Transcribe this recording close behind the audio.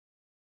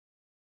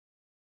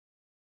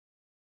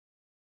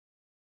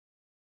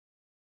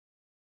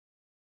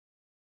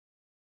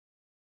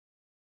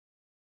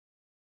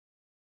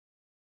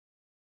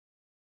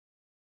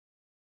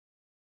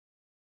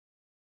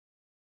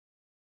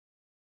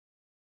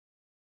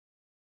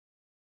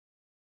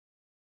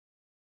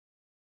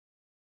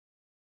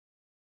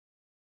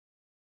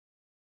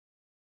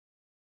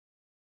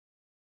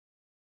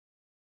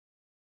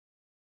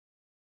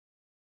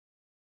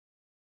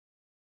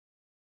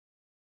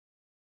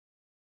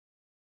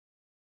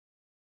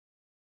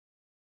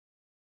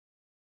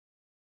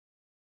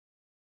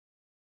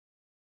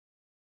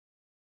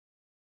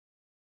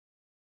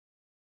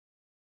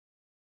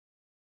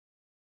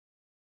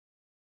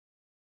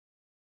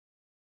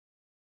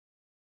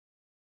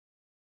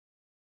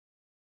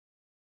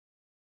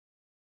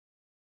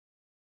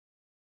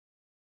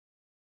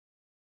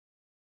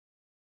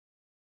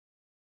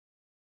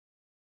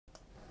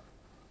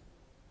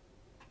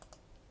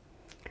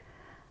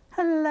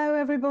Hello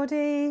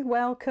everybody,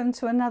 welcome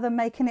to another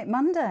Making It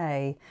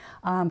Monday.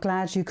 I'm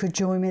glad you could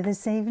join me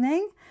this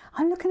evening.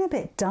 I'm looking a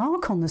bit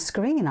dark on the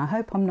screen. I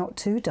hope I'm not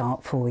too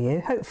dark for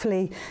you.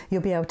 Hopefully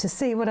you'll be able to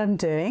see what I'm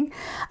doing.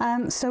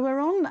 So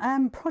we're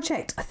on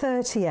project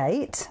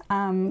 38,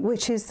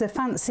 which is the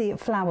fancy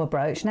flower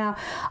brooch. Now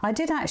I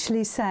did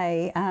actually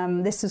say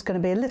this is going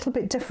to be a little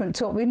bit different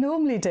to what we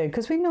normally do,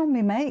 because we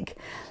normally make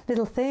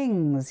little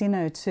things, you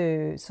know,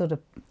 to sort of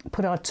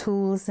put our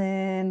tools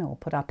in or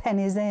put our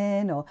pennies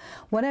in or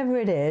whatever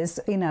it is,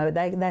 you know,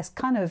 there's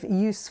kind of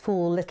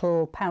useful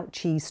little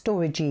pouchy,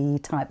 storagey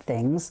type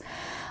things.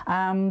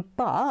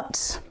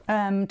 But 2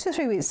 or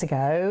 3 weeks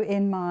ago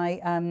in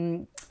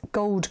my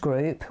gold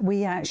group,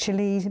 we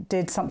actually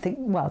did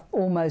something, well,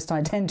 almost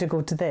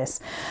identical to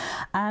this.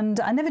 And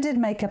I never did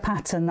make a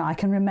pattern that I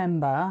can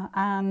remember.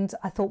 And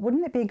I thought,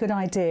 wouldn't it be a good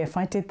idea if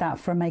I did that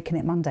for a Making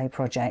It Monday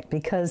project?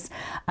 Because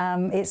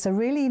it's a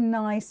really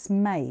nice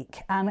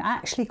make and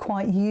actually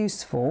quite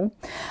useful,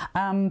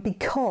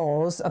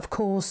 because of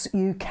course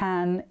you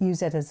can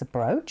use it as a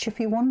brooch if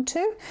you want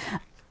to,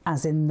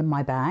 as in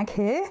my bag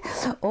here,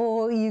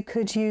 or you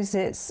could use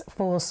it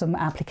for some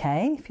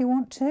applique if you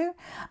want to.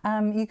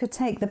 You could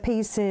take the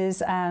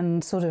pieces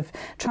and sort of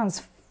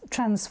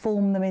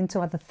transform them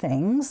into other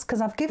things, because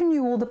I've given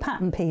you all the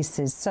pattern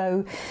pieces,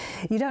 so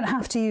you don't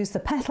have to use the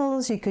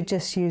petals. You could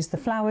just use the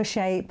flower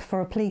shape for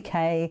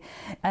applique.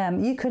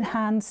 You could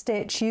hand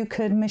stitch, you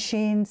could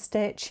machine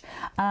stitch.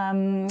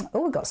 Oh,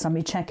 we've got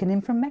somebody checking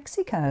in from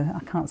Mexico. I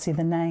can't see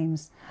the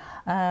names.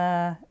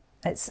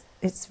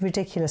 It's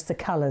ridiculous, the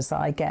colours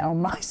that I get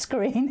on my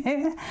screen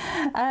here.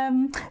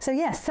 So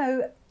yes,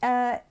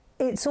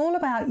 it's all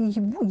about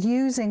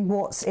using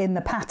what's in the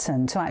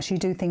pattern to actually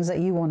do things that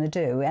you want to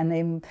do,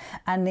 and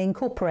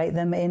incorporate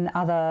them in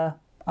other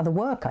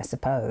work, I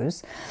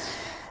suppose.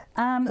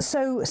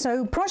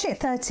 So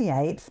project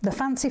 38, the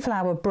fancy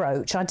flower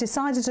brooch, I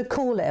decided to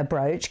call it a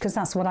brooch because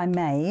that's what I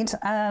made,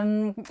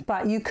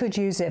 but you could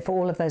use it for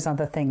all of those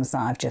other things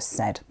that I've just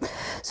said.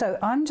 So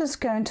I'm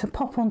just going to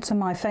pop onto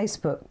my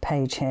Facebook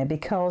page here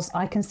because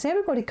I can see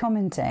everybody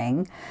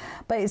commenting,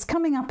 but it's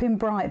coming up in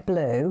bright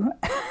blue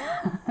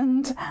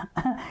and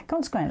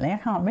consequently I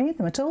can't read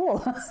them at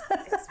all.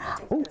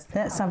 Ooh,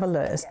 let's have a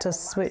look. Let's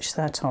just switch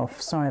that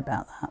off. Sorry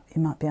about that.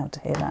 You might be able to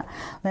hear that.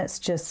 Let's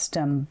just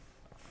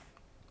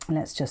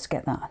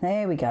get that.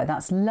 There we go.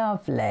 That's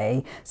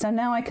lovely. So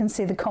now I can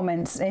see the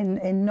comments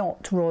in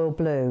not royal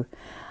blue.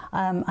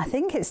 I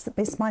think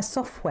it's my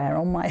software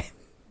on my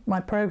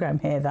program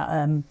here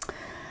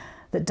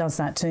that does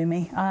that to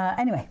me.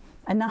 Anyway,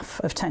 enough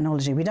of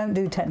technology. We don't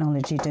do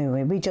technology, do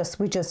we? We just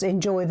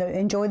enjoy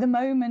the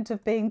moment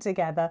of being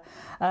together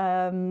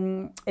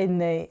in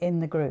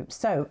the group.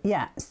 So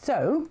yeah.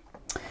 So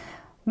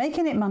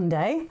Making It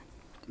Monday.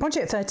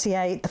 Project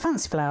 38, the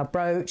fancy flower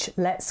brooch.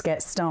 Let's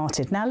get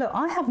started. Now look,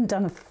 I haven't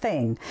done a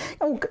thing.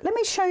 Oh, let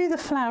me show you the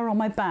flower on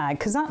my bag,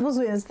 because that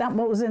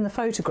what was in the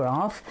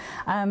photograph.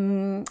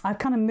 I've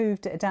kind of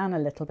moved it down a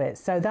little bit.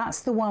 So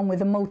that's the one with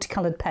the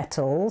multicoloured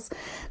petals,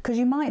 because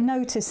you might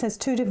notice there's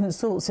two different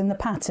sorts in the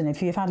pattern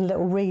if you've had a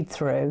little read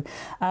through,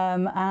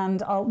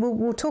 and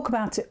we'll talk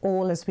about it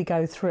all as we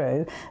go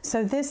through.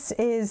 So this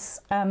is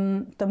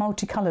the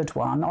multicoloured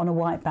one on a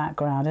white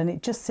background, and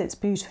it just sits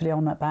beautifully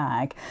on that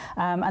bag,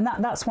 and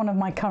that's one of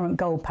my current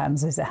gold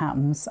pans as it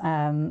happens.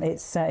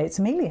 It's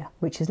Amelia,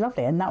 which is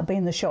lovely, and that'll be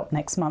in the shop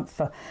next month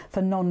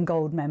for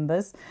non-gold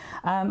members.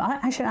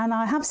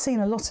 I have seen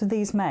a lot of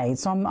these made,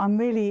 so I'm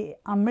really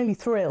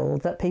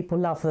thrilled that people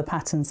love the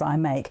patterns that I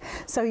make.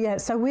 So yeah,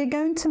 so we're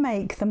going to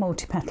make the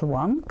multi-petal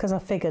one because I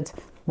figured,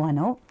 why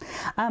not?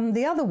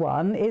 The other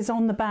one is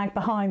on the bag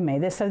behind me.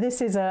 This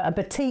is a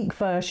batik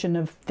version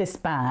of this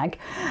bag,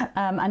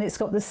 and it's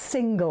got the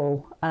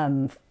single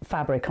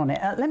fabric on it.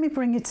 Let me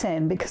bring it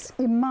in because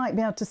you might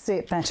be able to see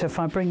it better if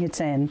I bring it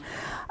in.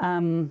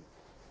 And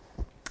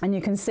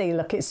you can see,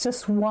 look, it's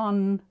just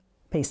one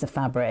piece of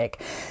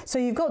fabric. So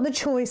you've got the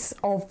choice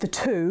of the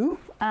two,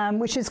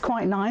 which is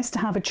quite nice to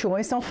have a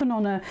choice. Often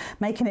on a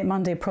Making It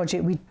Monday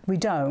project, we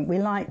don't. We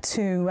like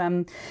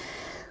to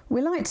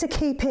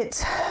keep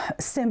it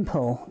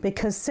simple,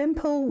 because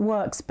simple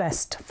works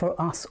best for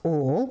us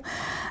all,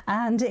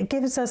 and it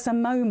gives us a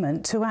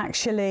moment to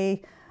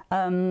actually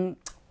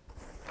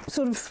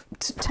sort of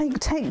take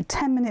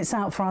 10 minutes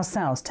out for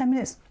ourselves. 10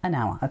 minutes, an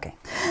hour, okay.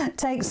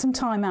 Take some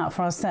time out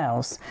for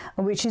ourselves,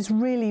 which is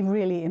really,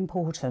 really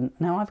important.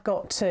 Now I've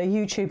got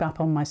YouTube up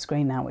on my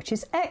screen now, which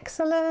is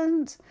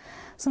excellent.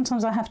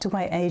 Sometimes I have to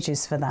wait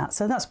ages for that,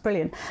 so that's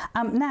brilliant.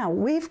 Now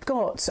we've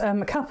got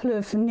a couple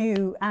of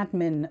new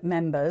admin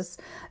members,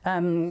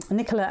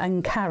 Nicola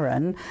and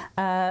Karen,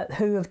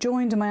 who have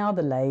joined my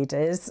other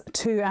ladies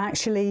to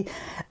actually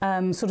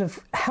sort of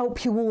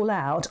help you all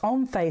out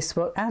on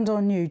Facebook and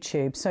on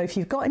YouTube. So if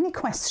you've got any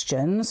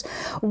questions,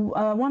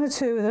 one or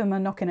two of them are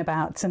knocking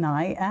about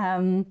tonight.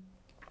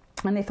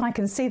 And if I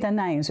can see their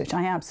names, which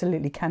I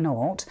absolutely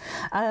cannot,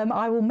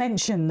 I will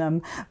mention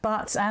them.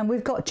 But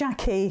we've got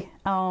Jackie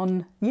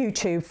on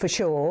YouTube for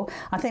sure.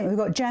 I think we've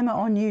got Gemma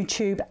on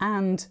YouTube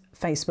and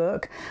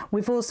Facebook.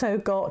 We've also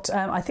got,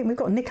 I think we've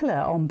got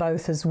Nicola on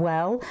both as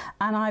well.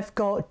 And I've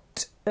got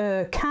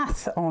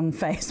Kath on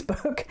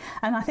Facebook,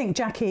 and I think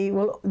Jackie,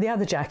 well, the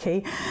other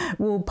Jackie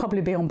will probably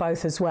be on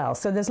both as well.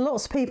 So there's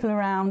lots of people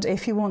around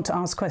if you want to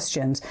ask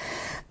questions.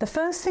 The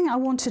first thing I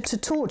wanted to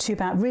talk to you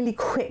about really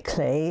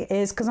quickly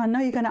is, because I know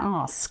you're going to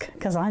ask,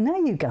 because I know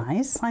you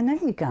guys, is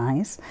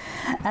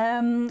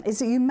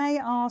that you may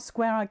ask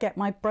where I get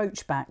my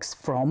brooch backs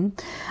from.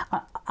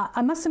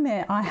 I must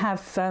admit I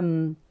have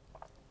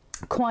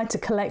quite a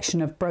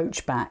collection of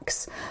brooch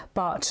backs,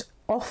 but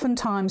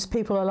oftentimes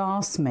people will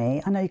ask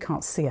me, I know you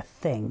can't see a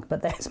thing,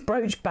 but there's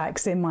brooch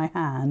backs in my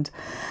hand.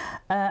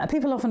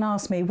 People often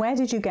ask me, where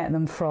did you get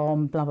them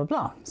from, blah, blah,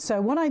 blah. So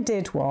what I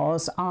did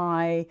was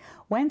I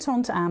went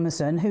on to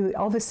Amazon, who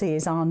obviously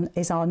is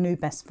our new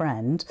best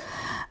friend,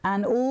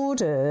 and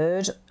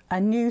ordered a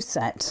new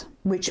set,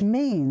 which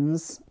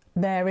means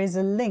there is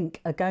a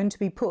link going to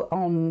be put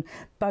on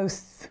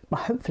both,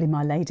 well, hopefully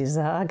my ladies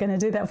are going to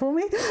do that for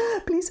me,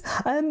 please,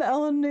 on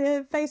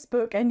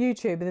Facebook and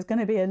YouTube. There's going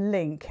to be a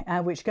link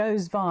which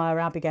goes via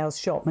Abigail's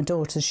shop, my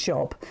daughter's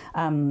shop.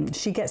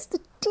 She gets the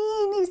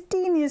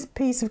teeniest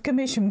piece of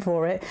commission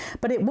for it,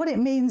 but what it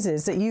means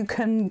is that you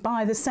can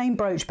buy the same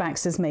brooch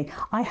backs as me.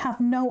 I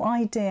have no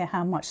idea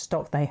how much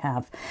stock they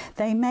have.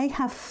 They may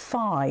have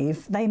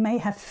 5, they may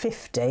have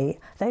 50,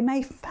 they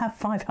may have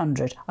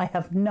 500. I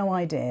have no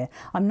idea.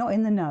 I'm not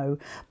in the know,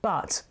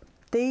 but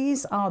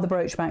these are the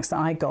brooch backs that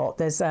I got.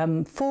 There's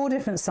 4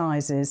 different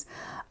sizes.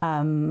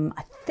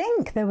 I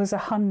think there was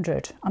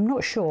 100. I'm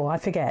not sure. I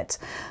forget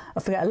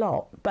a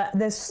lot. But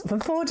there's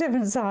 4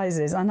 different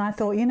sizes, and I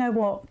thought, you know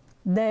what?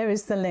 There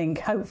is the link.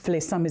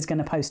 Hopefully somebody's going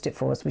to post it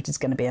for us, which is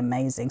going to be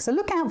amazing. So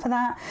look out for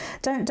that.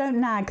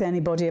 Don't nag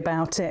anybody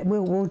about it.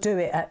 We'll do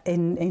it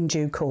in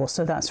due course.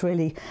 So that's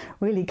really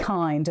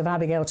kind of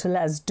Abigail to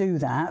let us do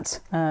that.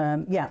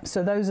 Yeah.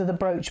 So those are the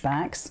brooch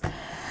backs.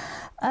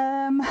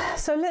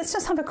 So let's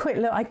just have a quick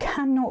look. I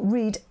cannot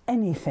read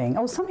anything.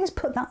 Oh, somebody's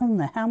put that on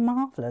there. How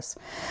marvellous.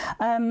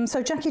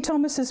 So Jackie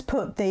Thomas has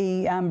put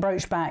the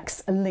brooch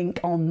backs link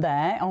on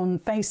there on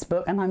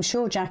Facebook, and I'm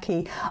sure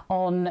Jackie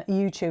on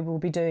YouTube will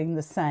be doing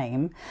the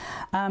same.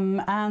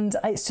 And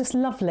it's just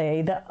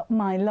lovely that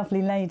my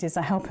lovely ladies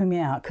are helping me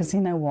out, because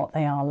you know what,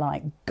 they are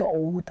like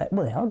gold.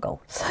 Well, they are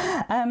gold.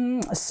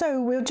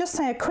 So we'll just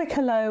say a quick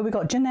hello. We've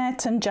got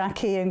Jeanette and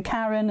Jackie and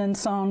Karen and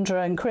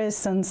Sandra and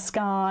Chris and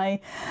Sky.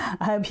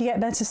 I hope you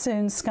get better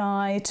soon,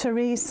 Sky.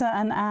 Teresa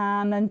and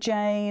Anne and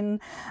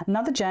Jane,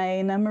 another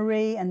Jane and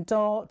Marie and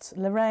Dot,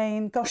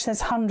 Lorraine. Gosh,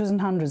 there's hundreds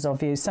and hundreds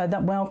of you, so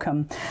that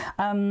welcome.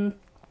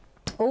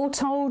 All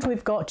told,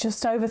 we've got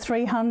just over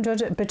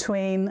 300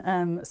 between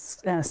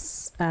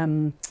Facebook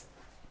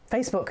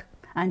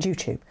and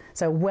YouTube.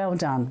 So well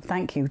done.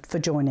 Thank you for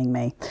joining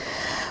me.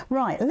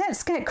 Right,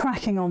 let's get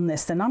cracking on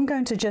this then. I'm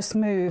going to just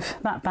move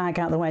that bag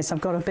out of the way so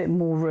I've got a bit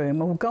more room.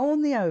 We'll go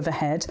on the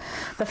overhead.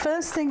 The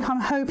first thing I'm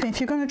hoping,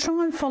 if you're going to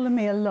try and follow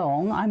me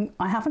along,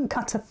 I haven't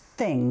cut a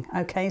thing,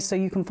 okay, so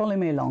you can follow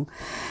me along.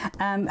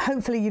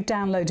 Hopefully you've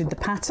downloaded the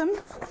pattern.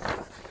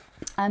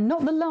 And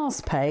not the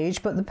last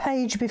page, but the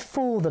page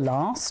before the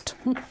last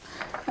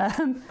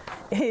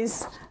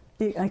is...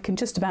 I can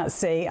just about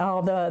see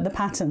are the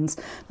patterns.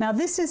 Now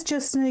this is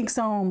just an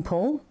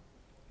example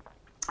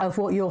of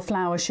what your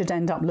flower should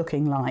end up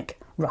looking like,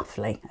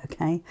 roughly,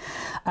 okay?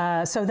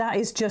 So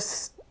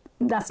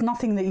that's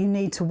nothing that you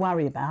need to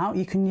worry about.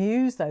 You can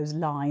use those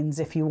lines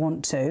if you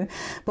want to,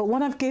 but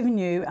what I've given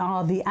you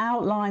are the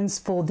outlines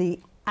for the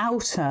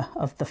outer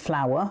of the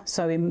flower.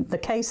 So in the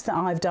case that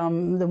I've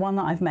done, the one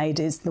that I've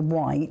made is the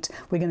white.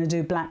 We're going to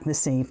do black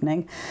this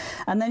evening.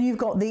 And then you've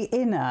got the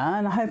inner,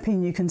 and I'm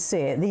hoping you can see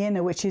it, the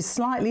inner, which is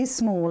slightly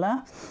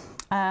smaller.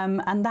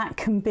 And that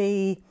can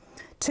be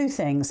 2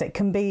 things. It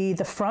can be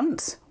the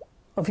front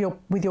of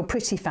with your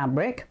pretty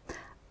fabric,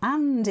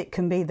 and it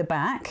can be the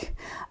back.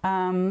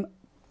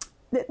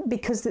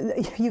 Because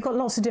you've got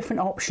lots of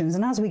different options,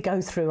 and as we go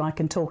through I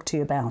can talk to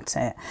you about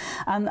it.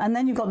 And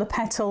then you've got the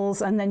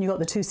petals, and then you've got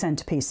the 2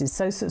 centerpieces,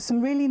 so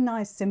some really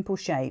nice simple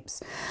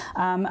shapes.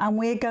 And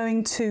we're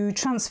going to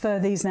transfer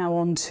these now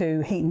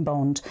onto heat and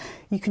bond.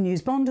 You can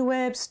use Bonder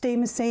web,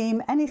 steamer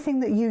seam, anything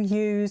that you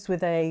use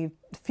with a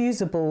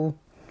fusible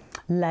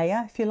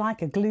layer, if you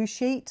like, a glue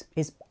sheet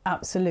is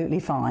absolutely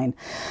fine.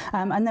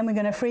 And then we're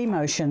going to free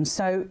motion.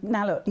 So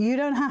now look, you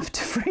don't have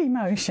to free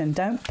motion,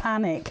 don't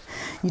panic.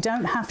 You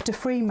don't have to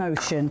free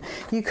motion.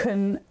 You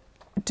can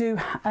do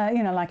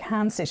you know, like a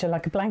hand stitch or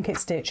like a blanket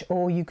stitch,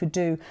 or you could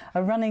do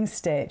a running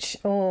stitch,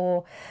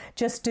 or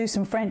just do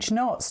some French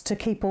knots to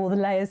keep all the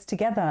layers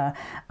together.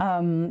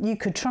 You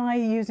could try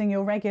using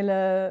your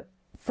regular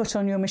foot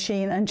on your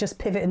machine and just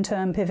pivot and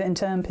turn, pivot and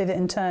turn, pivot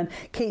and turn.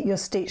 Keep your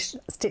stitch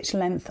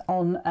length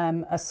on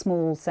a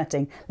small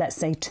setting, let's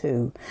say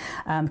 2,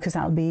 because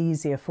that'll be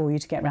easier for you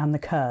to get around the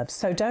curves.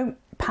 So don't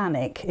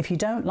panic if you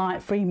don't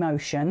like free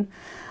motion.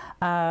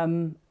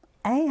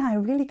 A, I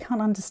really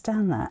can't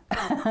understand that.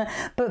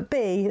 But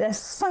B, there's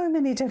so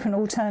many different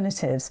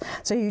alternatives,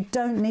 so you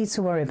don't need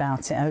to worry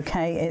about it,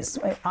 okay?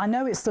 I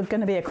know it's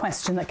going to be a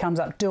question that comes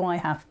up, do I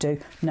have to?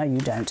 No, you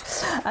don't.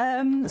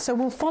 So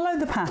we'll follow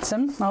the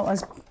pattern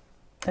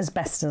as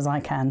best as I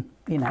can.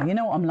 You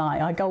know what I'm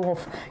like, I go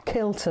off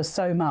kilter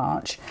so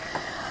much.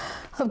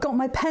 I've got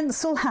my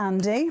pencil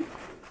handy.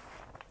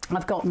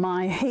 I've got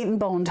my heat and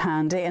bond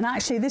handy, and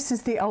actually this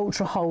is the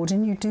ultra hold,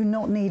 and you do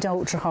not need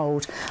ultra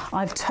hold.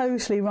 I've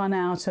totally run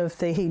out of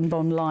the heat and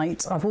bond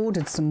light. I've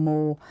ordered some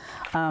more,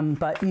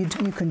 but you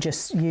can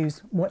just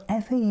use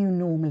whatever you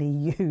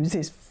normally use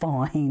is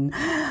fine.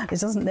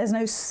 There's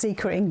no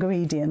secret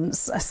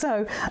ingredients.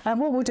 So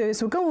what we'll do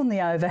is we'll go on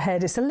the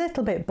overhead. It's a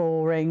little bit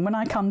boring. When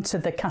I come to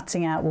the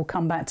cutting out, we'll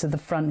come back to the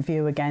front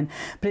view again,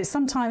 but it's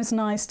sometimes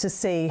nice to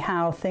see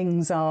how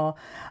things are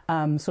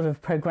sort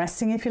of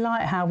progressing, if you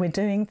like, how we're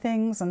doing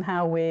things and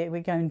how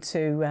we're going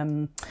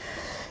to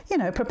you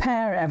know,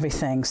 prepare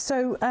everything.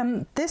 So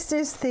this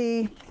is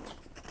the,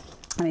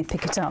 let me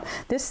pick it up,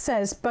 this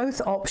says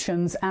both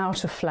options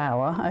out of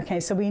flour. Okay,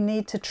 so we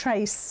need to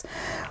trace,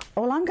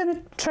 well, I'm going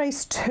to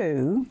trace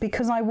 2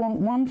 because I want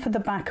one for the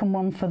back and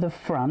one for the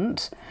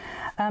front.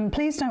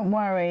 Please don't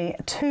worry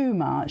too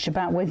much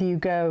about whether you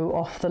go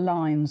off the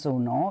lines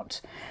or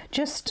not.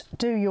 Just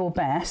do your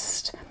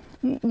best.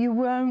 You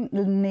won't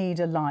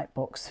need a light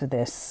box for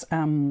this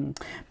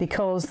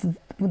because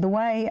the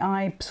way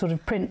I sort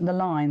of print the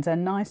lines, they're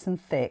nice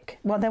and thick.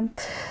 Well,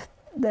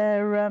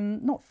 they're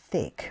not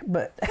thick,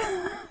 but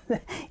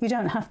you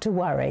don't have to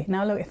worry.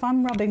 Now look, if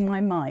I'm rubbing my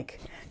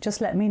mic,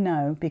 just let me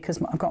know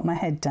because I've got my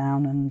head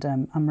down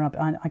and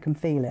I can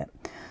feel it.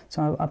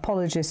 So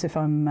apologies if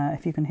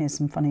you can hear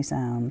some funny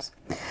sounds.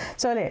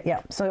 So yeah,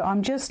 so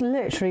I'm just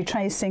literally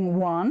tracing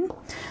one,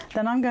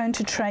 then I'm going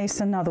to trace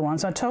another one.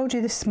 So I told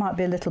you this might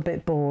be a little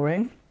bit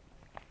boring.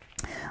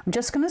 I'm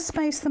just going to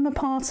space them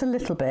apart a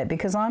little bit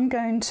because I'm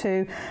going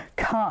to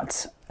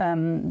cut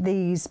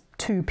these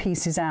 2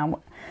 pieces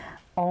out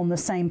on the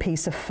same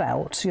piece of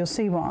felt. You'll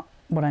see what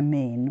I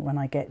mean when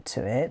I get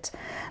to it.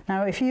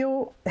 Now if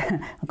you're,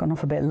 I've gone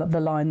off a bit of the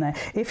line there,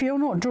 if you're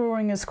not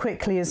drawing as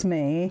quickly as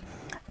me,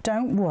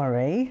 don't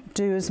worry,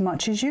 do as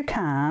much as you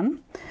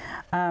can.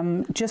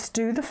 Just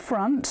do the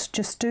front,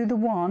 just do the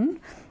one,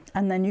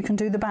 and then you can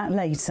do the back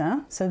later.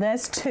 So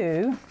there's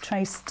 2,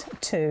 traced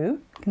 2,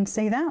 you can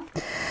see that.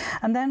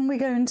 And then we're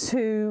going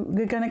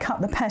to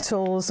cut the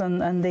petals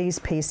and these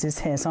pieces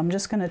here. So I'm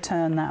just going to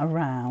turn that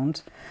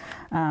around.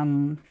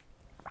 And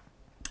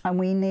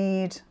we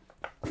need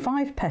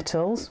 5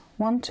 petals,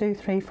 1, 2,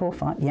 3, 4,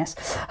 5, yes.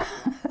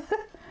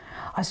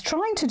 I was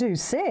trying to do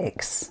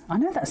 6. I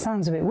know that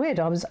sounds a bit weird.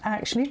 I was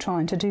actually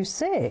trying to do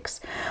 6,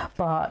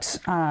 but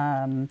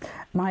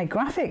my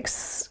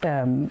graphics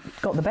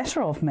got the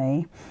better of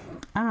me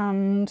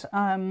and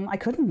I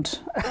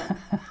couldn't.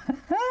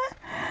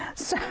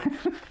 So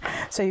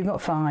you've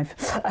got 5.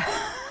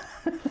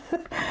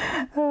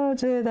 Oh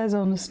dear, there's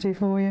honesty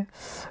for you.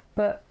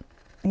 But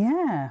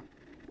yeah,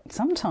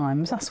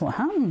 sometimes that's what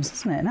happens,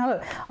 isn't it? Now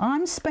look,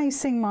 I'm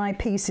spacing my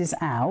pieces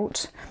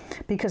out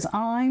because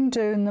I'm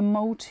doing the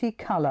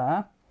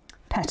multicolour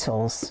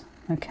petals,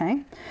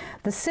 okay?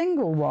 The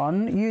single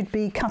one, you'd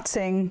be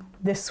cutting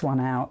this one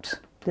out,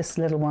 this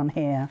little one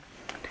here.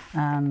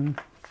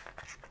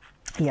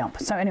 Yep,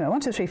 so anyway, 1,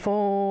 2, 3,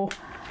 4,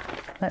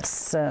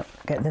 let's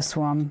get this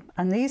one.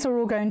 And these are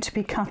all going to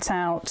be cut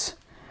out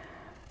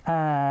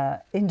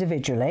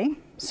individually.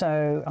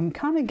 So I'm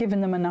kind of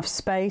giving them enough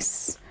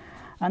space.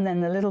 And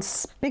then the little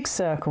big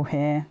circle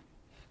here,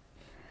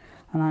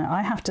 and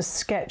I have to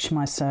sketch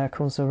my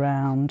circles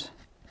around.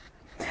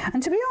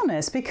 And to be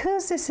honest,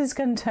 because this is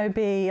going to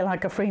be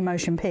like a free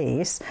motion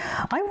piece,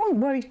 I won't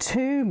worry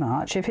too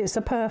much if it's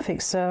a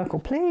perfect circle.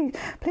 Please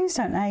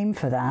don't aim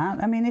for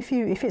that. I mean, if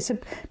it's a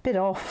bit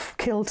off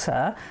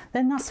kilter,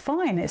 then that's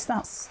fine.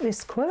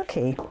 It's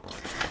quirky.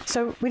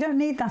 So we don't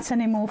need that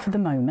anymore for the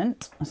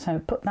moment. So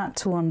put that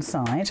to one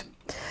side.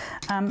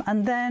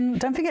 And then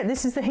don't forget,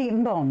 this is the heat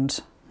and bond.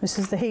 This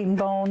is the heat and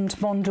bond,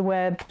 bonder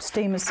web,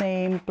 steamer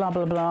seam, blah,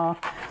 blah, blah.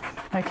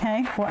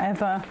 Okay,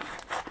 whatever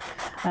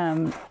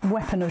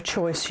weapon of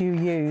choice you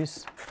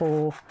use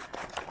for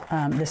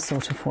this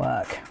sort of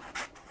work.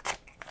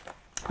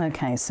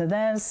 Okay, so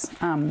there's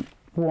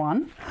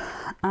one.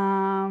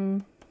 Let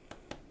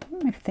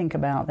me think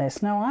about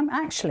this. No, I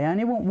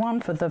only want one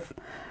for the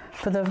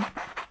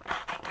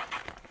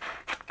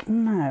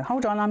no,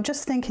 hold on, I'm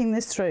just thinking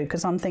this through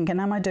because I'm thinking,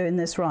 am I doing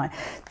this right?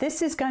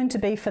 This is going to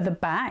be for the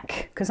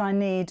back because I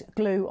need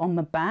glue on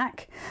the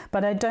back,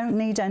 but I don't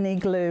need any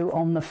glue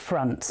on the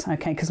front,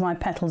 okay, because my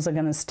petals are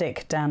going to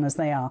stick down as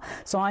they are.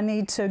 So I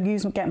need to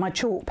get my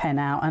chalk pen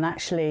out and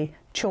actually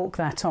chalk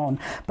that on.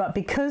 But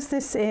because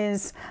this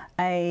is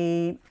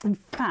in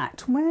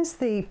fact, where's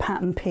the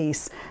pattern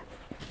piece?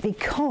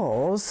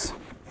 Because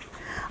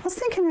I was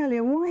thinking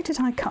earlier, why did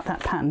I cut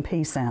that pattern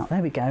piece out?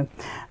 There we go.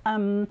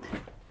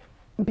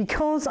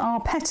 because our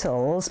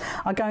petals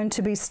are going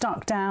to be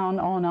stuck down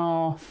on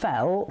our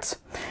felt,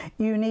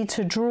 you need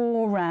to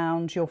draw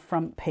around your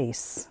front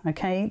piece,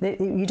 okay?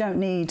 You don't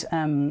need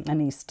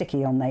any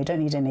sticky on there, you don't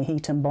need any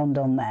heat and bond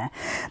on there.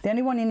 The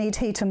only one you need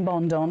heat and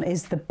bond on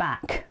is the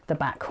back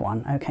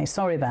one, okay?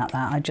 Sorry about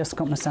that, I just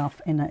got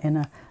myself in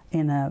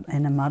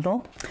a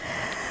muddle.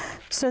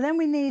 So then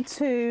we need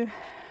to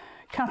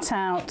cut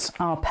out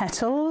our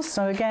petals.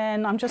 So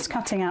again, I'm just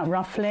cutting out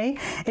roughly.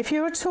 If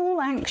you're at all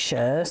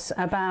anxious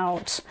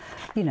about,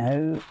 you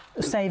know,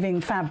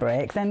 saving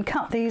fabric, then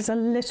cut these a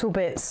little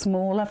bit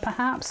smaller,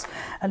 perhaps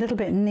a little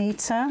bit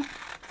neater.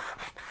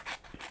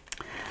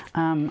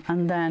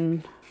 And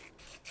then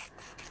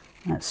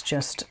let's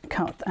just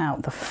cut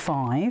out the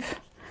 5.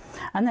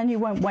 And then you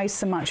won't waste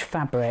so much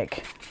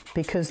fabric,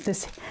 because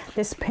this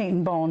heat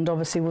and bond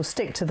obviously will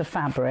stick to the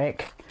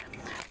fabric,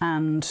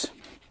 and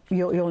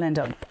you'll end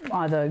up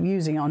either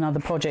using it on another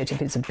project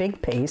if it's a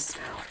big piece,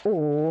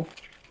 or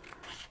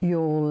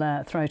you'll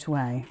throw it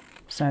away.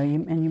 So you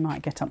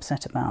might get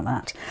upset about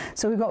that.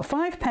 So we've got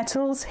 5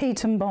 petals,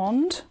 heat and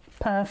bond,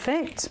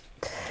 perfect.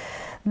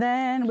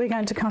 Then we're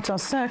going to cut our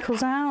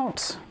circles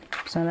out.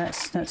 So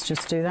let's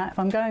just do that. If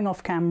I'm going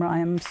off camera, I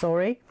am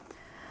sorry.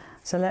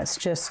 So let's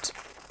just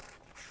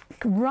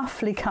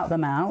roughly cut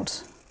them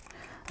out.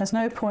 There's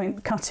no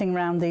point cutting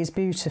around these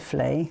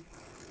beautifully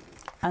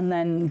and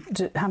then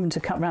having to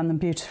cut around them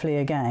beautifully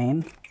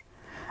again.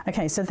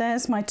 Okay, so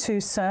there's my 2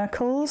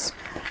 circles.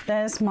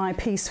 There's my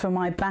piece for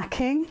my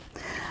backing.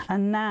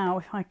 And now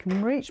if I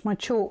can reach my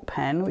chalk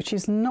pen, which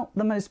is not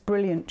the most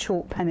brilliant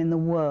chalk pen in the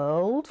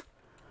world.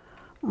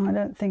 I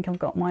don't think I've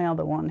got my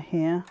other one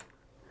here.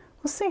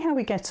 We'll see how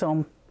we get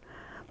on.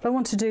 But I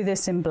want to do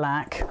this in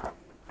black.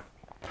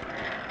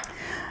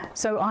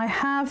 So I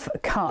have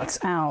cut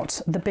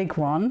out the big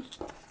one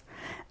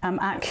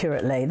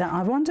accurately. That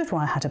I wondered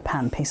why I had a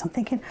pattern piece. I'm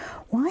thinking,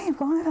 why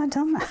have I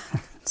done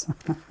that?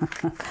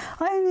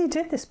 I only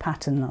did this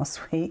pattern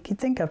last week. You'd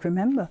think I'd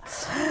remember.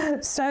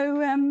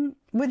 So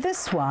with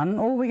this one,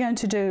 all we're going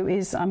to do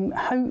is,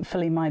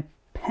 hopefully my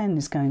pen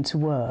is going to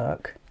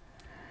work.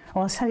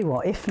 Well, I'll tell you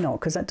what, if not,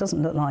 because that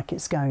doesn't look like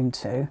it's going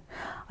to,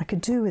 I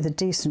could do with a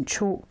decent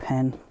chalk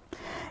pen,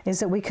 is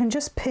that we can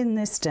just pin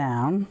this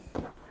down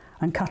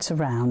and cut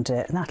around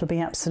it, and that'll be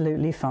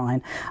absolutely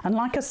fine. And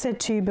like I said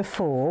to you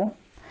before,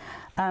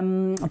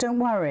 don't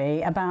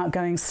worry about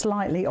going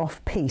slightly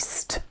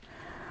off-piste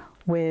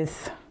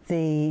with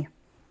the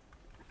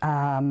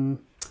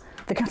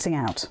cutting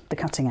out.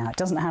 It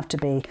doesn't have to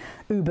be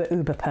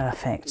uber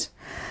perfect.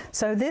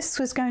 So this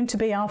was going to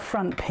be our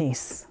front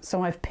piece.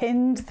 So I've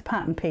pinned the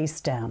pattern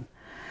piece down.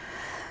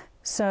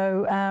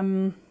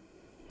 So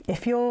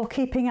if you're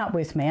keeping up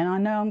with me, and I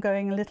know I'm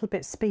going a little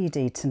bit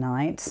speedy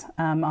tonight,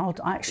 I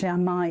might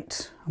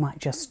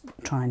just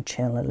try and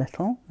chill a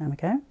little. There we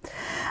go.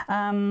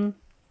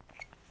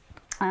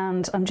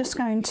 And I'm just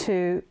going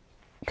to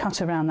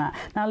cut around that.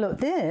 Now look,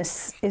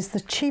 this is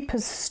the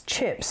cheapest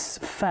chips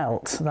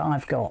felt that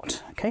I've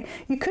got. Okay,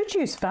 you could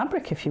use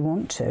fabric if you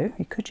want to.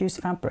 You could use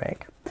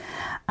fabric,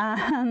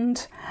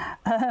 and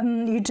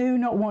you do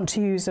not want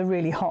to use a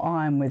really hot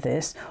iron with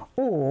this,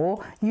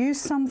 or use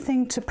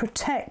something to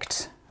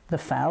protect the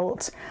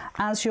felt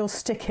as you're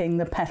sticking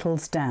the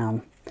petals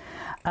down.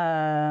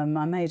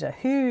 I made a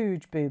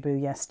huge boo-boo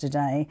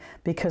yesterday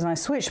because I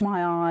switched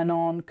my iron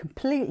on,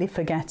 completely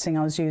forgetting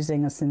I was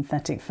using a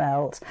synthetic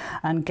felt,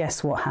 and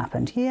guess what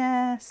happened?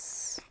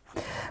 Yes,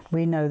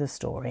 we know the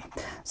story.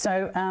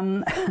 So,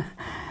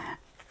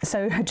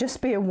 so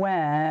just be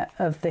aware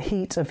of the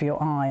heat of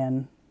your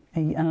iron,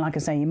 and like I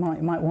say, you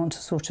might want to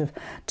sort of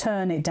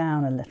turn it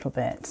down a little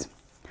bit.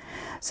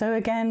 So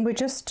again, we're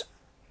just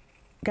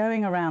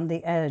going around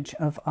the edge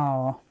of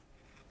our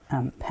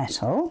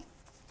petal.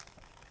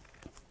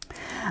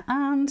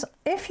 And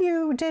if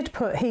you did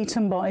put heat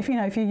and bond,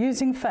 if you're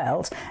using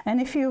felt,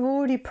 and if you've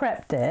already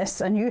prepped this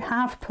and you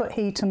have put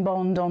heat and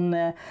bond on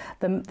the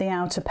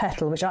outer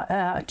petal, which do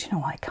you know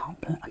what, I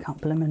can't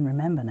blimmin'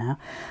 remember now,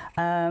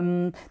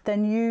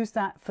 then use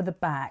that for the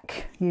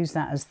back. Use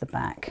that as the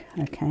back,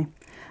 okay?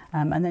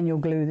 And then you'll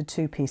glue the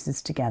 2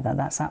 pieces together.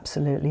 That's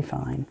absolutely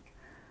fine.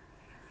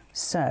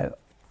 So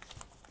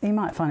you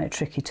might find it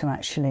tricky to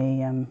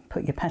actually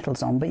put your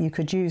petals on, but you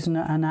could use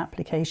an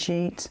applique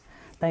sheet.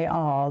 They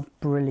are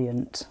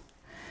brilliant.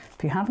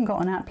 If you haven't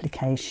got an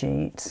applique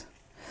sheet,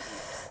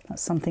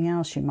 that's something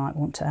else you might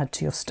want to add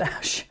to your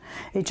stash.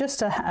 It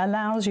just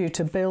allows you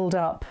to build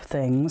up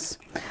things,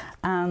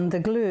 and the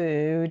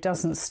glue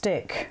doesn't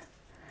stick.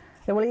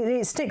 Well,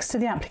 it sticks to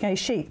the applique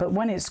sheet, but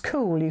when it's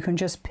cool, you can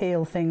just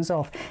peel things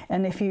off.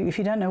 And if you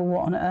don't know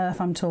what on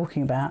earth I'm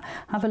talking about,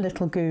 have a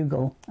little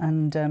Google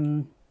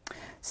and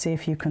see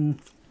if you can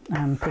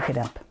pick it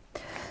up.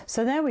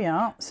 So there we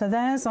are. So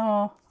there's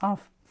our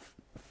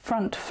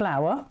front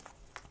flower,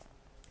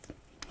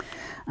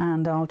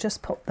 and I'll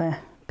just pop the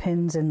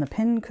pins in the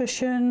pin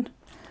cushion.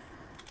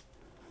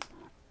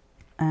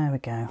 There we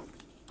go,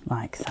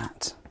 like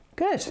that.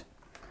 Good,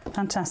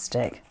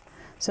 fantastic.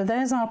 So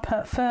there's our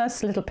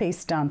first little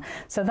piece done.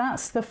 So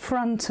that's the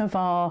front of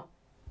our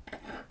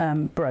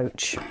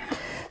brooch.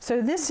 So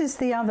this is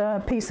the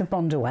other piece of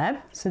Bondaweb.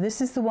 So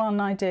this is the one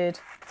I did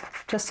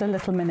just a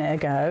little minute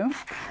ago.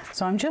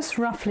 So I'm just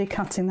roughly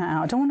cutting that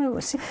out. I don't want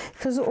to see,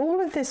 because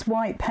all of this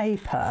white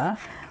paper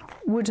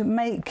would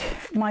make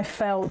my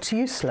felt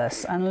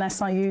useless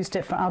unless I used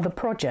it for other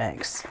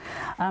projects.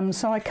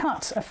 So I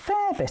cut a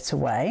fair bit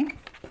away,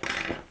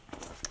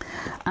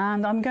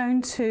 and I'm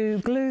going to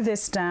glue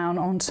this down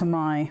onto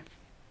my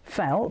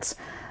felt,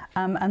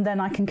 and then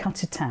I can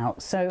cut it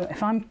out. So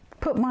if I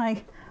put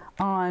my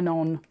iron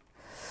on,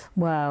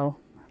 well,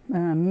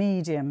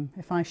 medium,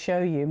 if I show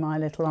you my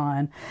little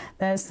iron,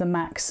 there's the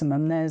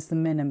maximum, there's the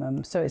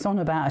minimum. So it's on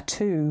about a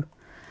 2,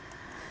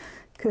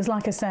 because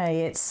like I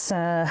say, it's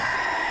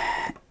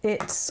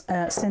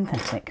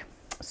synthetic.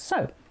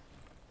 So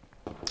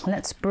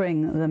let's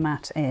bring the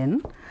mat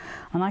in,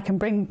 and I can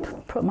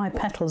put my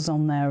petals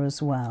on there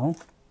as well.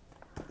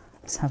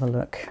 Let's have a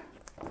look.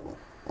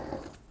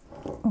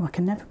 Oh, I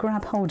can never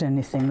grab hold of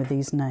anything with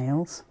these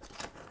nails.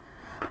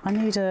 I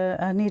need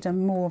a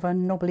more of a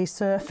knobbly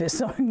surface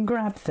so I can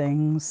grab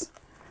things.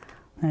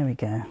 There we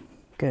go.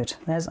 Good.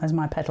 There's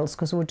my petals,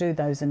 because we'll do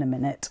those in a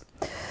minute.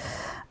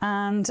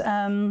 And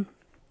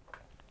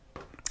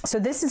so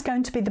this is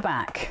going to be the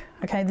back.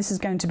 Okay, this is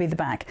going to be the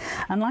back.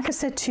 And like I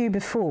said to you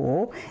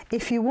before,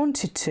 if you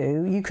wanted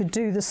to, you could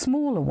do the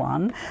smaller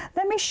one.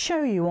 Let me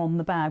show you on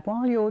the bag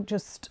while you're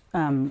just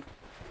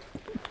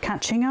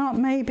catching up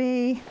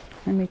maybe.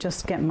 Let me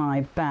just get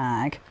my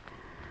bag.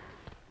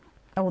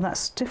 Oh,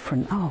 that's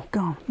different. Oh,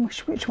 God.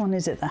 Which one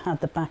is it that had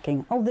the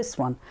backing? Oh, this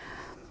one.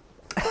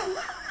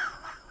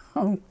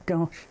 Oh,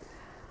 gosh.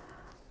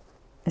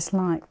 It's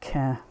like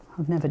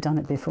I've never done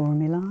it before in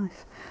my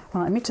life.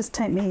 Right, let me just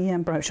take my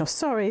brooch off.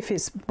 Sorry if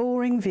it's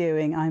boring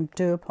viewing. I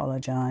do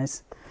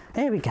apologise.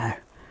 There we go.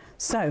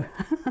 So,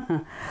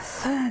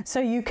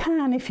 so you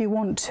can, if you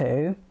want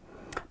to,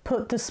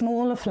 put the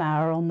smaller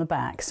flower on the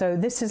back. So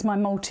this is my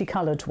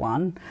multicoloured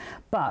one,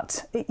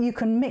 but you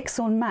can mix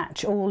or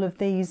match all of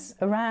these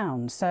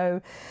around.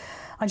 So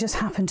I just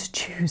happened to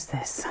choose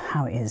this,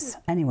 how it is.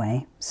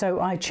 Anyway, so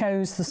I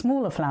chose the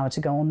smaller flower to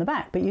go on the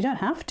back, but you don't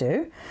have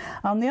to.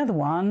 On the other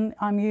one,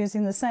 I'm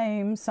using the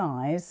same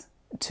size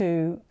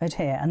to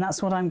adhere, and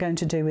that's what I'm going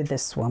to do with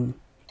this one.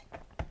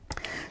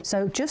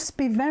 So just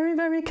be very,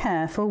 very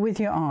careful with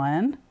your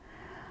iron.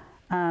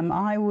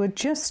 I would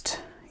just,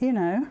 you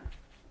know,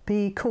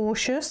 be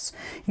cautious.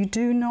 You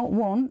do not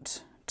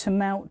want to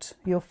melt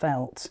your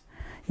felt.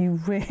 You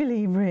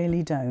really,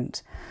 really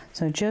don't.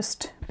 So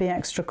just be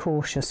extra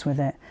cautious with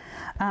it.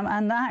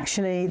 And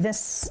actually,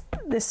 this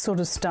sort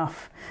of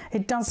stuff,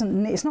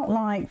 it's not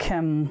like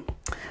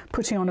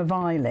putting on a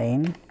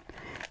violin.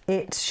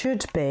 It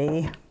should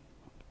be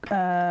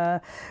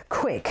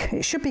quick.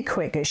 It should be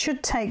quick. It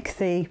should take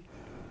the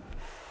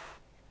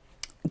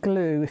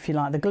glue, if you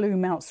like. The glue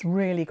melts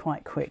really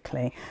quite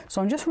quickly.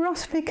 So I'm just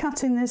roughly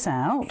cutting this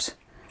out,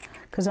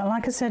 because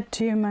like I said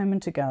to you a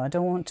moment ago, I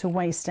don't want to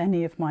waste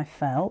any of my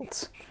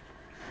felt.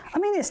 I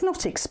mean, it's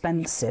not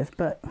expensive,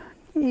 but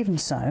even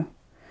so.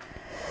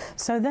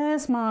 So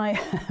there's my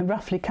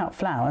roughly cut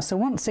flower. So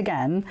once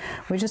again,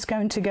 we're just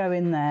going to go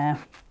in there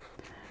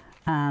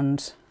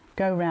and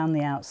go round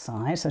the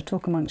outside. So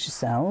talk amongst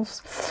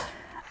yourselves.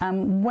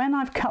 When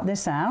I've cut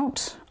this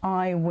out,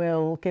 I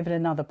will give it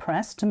another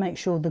press to make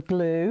sure the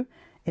glue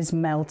is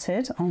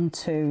melted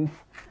onto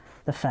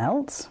the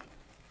felt.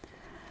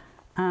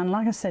 And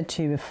like I said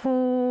to you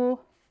before,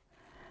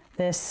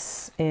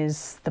 this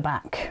is the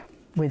back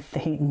with the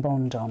heat and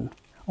bond on,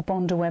 or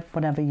Bondaweb,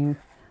 whatever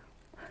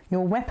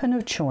your weapon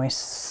of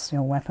choice,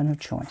 your weapon of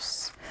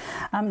choice.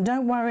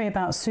 Don't worry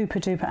about super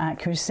duper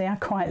accuracy. I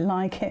quite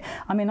like it.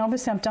 I mean,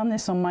 obviously I've done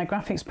this on my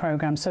graphics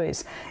program, so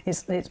it's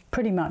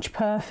pretty much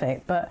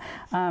perfect, but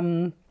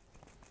I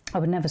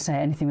would never say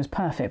anything was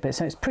perfect, but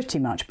so it's pretty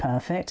much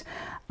perfect.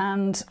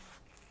 And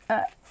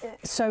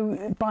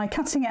so by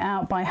cutting it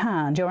out by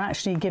hand, you're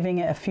actually giving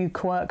it a few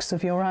quirks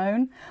of your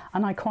own,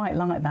 and I quite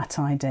like that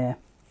idea.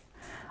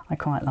 I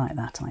quite like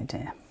that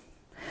idea.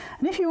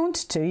 And if you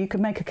wanted to, you could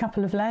make a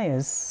couple of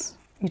layers.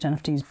 You don't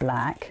have to use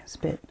black. It's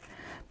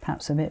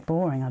perhaps a bit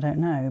boring, I don't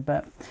know,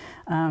 but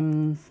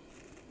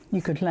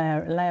you could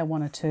layer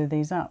one or two of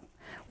these up.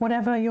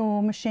 Whatever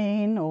your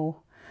machine or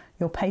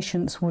your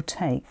patience will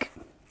take.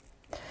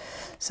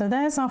 So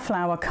there's our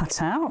flower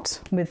cut out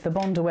with the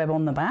Bondaweb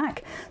on the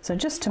back. So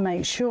just to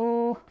make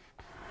sure,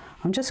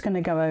 I'm just going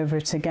to go over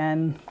it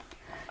again,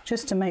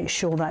 just to make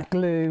sure that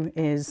glue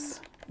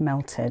is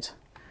melted.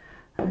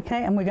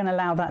 Okay, and we're going to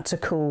allow that to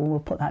cool. We'll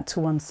put that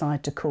to one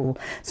side to cool.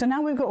 So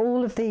now we've got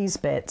all of these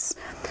bits.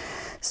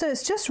 So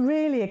it's just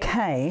really a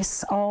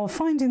case of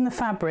finding the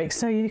fabric.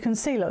 So you can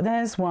see, look,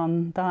 there's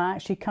one that I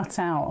actually cut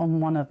out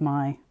on one of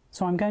my,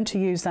 so I'm going to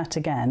use that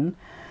again.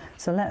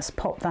 So let's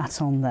pop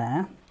that on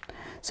there.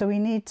 So we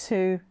need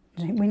to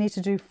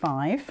do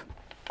 5.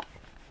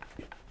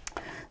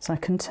 So I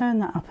can turn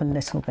that up a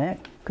little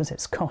bit because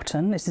it's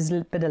cotton. This is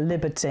a bit of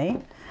liberty.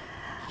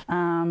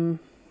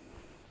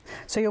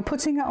 So you're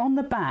putting it on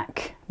the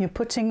back. You're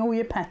putting all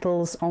your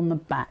petals on the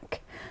back,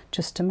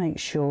 just to make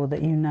sure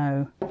that you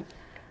know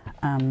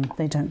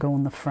they don't go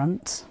on the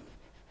front.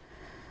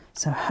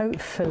 So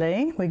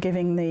hopefully we're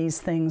giving these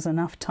things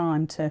enough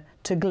time to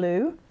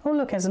glue. Oh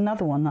look, there's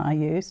another one that I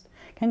used.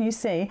 Can you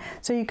see?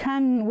 So you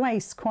can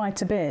waste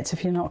quite a bit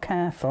if you're not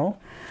careful.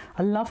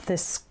 I love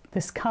this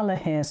colour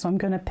here, so I'm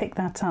going to pick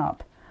that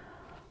up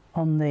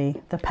on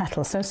the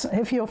petal. So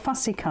if you're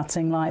fussy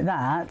cutting like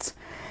that,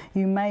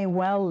 you may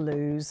well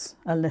lose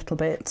a little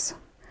bit.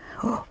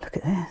 Oh, look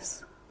at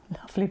this.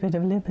 Lovely bit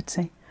of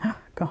liberty. Oh,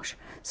 gosh.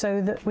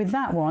 So with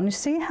that one, you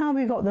see how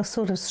we've got the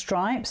sort of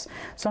stripes?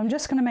 So I'm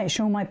just going to make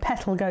sure my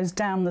petal goes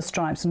down the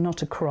stripes and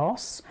not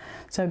across.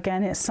 So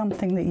again, it's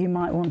something that you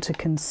might want to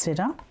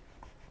consider.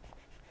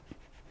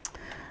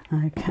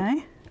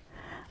 Okay.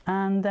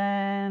 And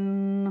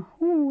then,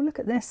 oh, look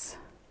at this.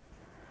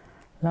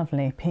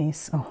 Lovely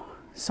piece. Oh,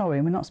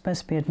 sorry, we're not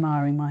supposed to be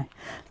admiring my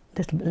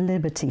little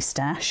Liberty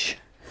stash.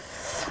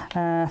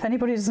 If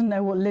anybody doesn't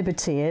know what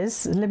Liberty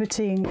is,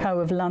 Liberty & Co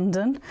of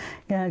London,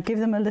 give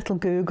them a little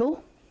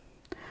Google.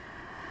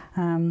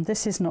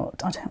 This is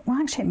not,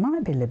 well actually it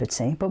might be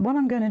Liberty, but what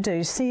I'm going to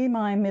do, see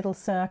my middle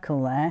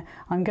circle there,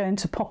 I'm going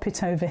to pop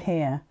it over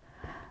here,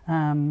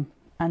 and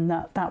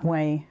that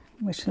way,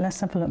 which let's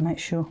have a look, make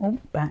sure, oh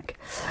back,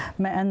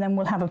 and then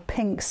we'll have a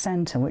pink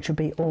centre, which would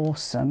be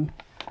awesome.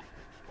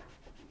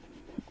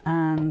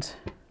 And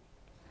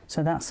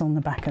so that's on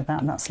the back of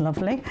that, that's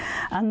lovely.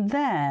 And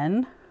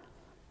then,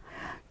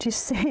 do you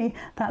see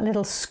that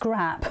little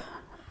scrap?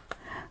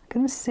 I'm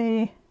going to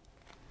see,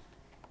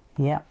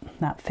 yep,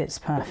 that fits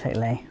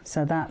perfectly.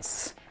 So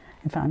that's,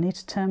 in fact I need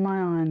to turn my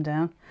iron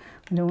down.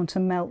 I don't want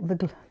to melt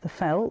the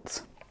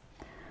felt.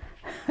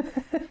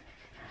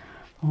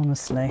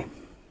 Honestly,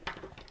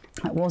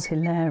 that was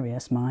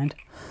hilarious, mind.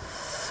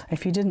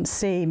 If you didn't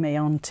see me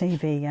on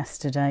TV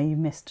yesterday, you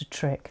missed a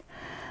trick.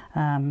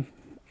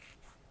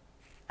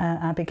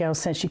 Abigail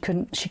said she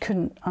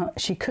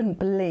couldn't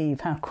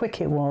believe how quick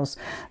it was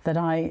that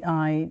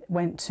I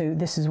went to,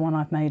 this is one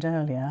I've made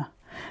earlier.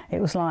 It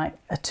was like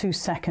a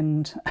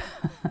 2-second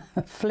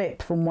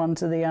flip from one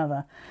to the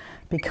other,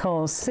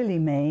 because silly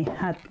me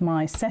had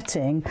my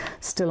setting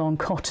still on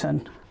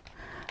cotton,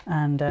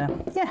 and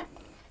yeah,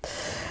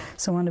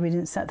 so I wonder we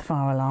didn't set the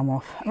fire alarm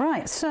off.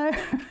 Right, so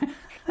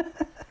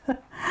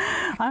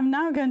I'm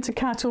now going to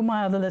cut all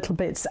my other little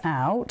bits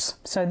out.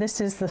 So this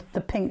is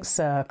the pink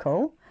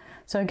circle.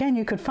 So again,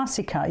 you could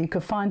fussy cut, you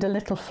could find a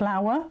little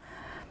flower,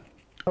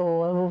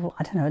 or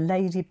I don't know, a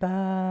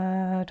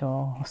ladybird,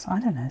 or I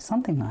don't know,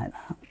 something like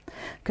that.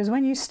 Because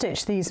when you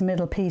stitch these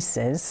middle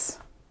pieces,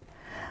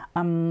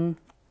 you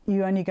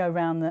only go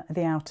around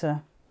the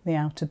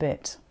outer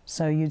bit,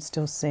 so you'd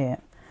still see it.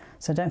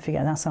 So don't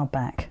forget, that's our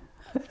back.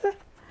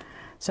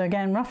 So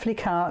again, roughly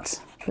cut,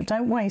 but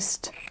don't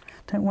waste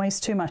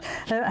too much.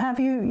 Have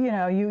you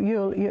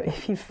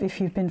if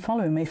you've been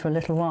following me for a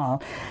little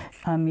while,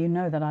 you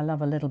know that I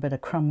love a little bit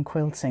of crumb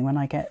quilting when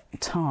I get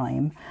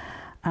time,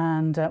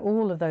 and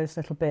all of those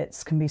little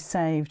bits can be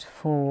saved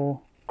for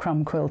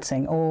crumb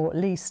quilting, or at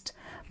least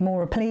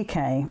more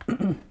applique.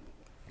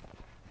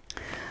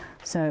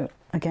 So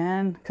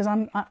again, because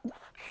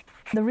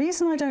the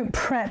reason I don't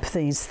prep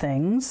these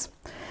things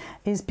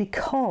is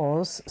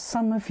because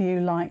some of you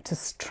like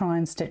to try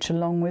and stitch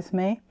along with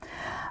me,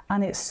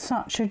 and it's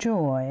such a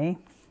joy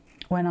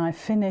when I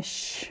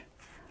finish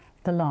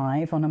the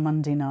live on a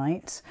Monday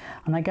night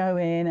and I go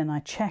in and I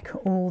check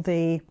all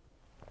the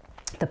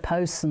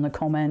posts and the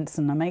comments,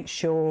 and I make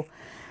sure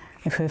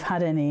if we've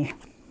had any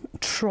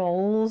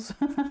trolls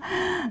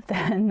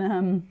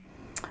then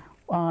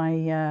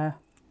I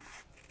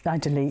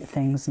delete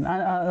things, and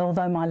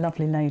although my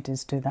lovely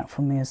ladies do that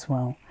for me as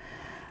well,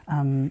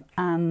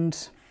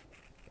 and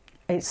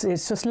it's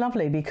just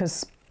lovely,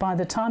 because by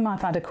the time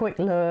I've had a quick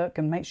look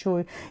and make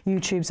sure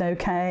YouTube's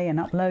okay and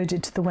upload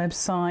it to the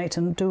website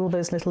and do all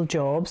those little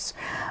jobs,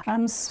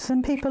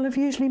 some people have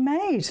usually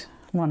made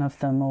one of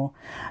them, or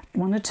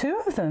one or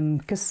two of them,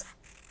 because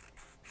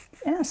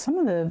yeah, some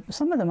of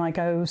them I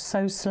go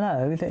so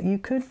slow that you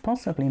could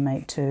possibly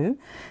make 2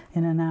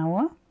 in an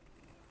hour,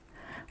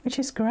 which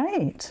is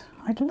great.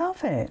 I'd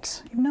love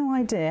it. You've no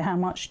idea how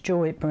much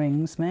joy it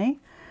brings me.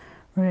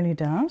 Really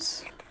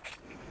does.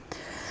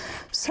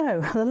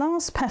 So the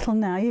last petal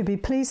now, you'd be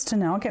pleased to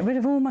know, I'll get rid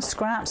of all my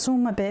scraps, all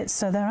my bits,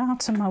 so they're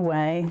out of my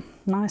way.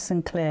 Nice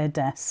and clear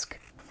desk.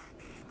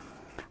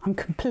 I'm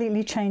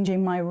completely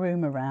changing my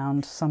room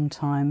around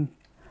sometime,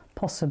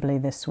 possibly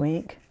this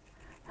week.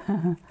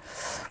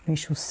 We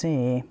shall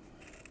see.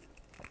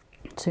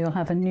 So you'll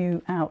have a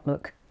new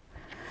outlook.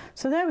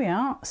 So there we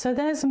are. So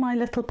there's my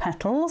little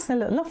petals. They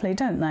look lovely,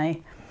 don't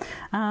they?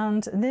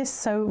 And this,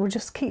 so we'll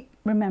just keep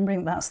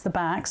remembering that's the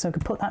back, so I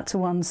could put that to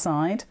one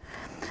side.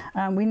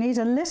 We need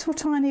a little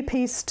tiny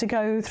piece to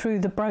go through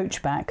the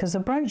brooch back, because the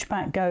brooch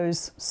back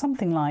goes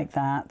something like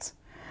that,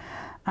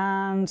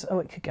 and oh,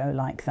 it could go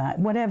like that,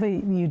 whatever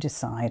you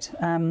decide,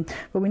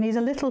 but we need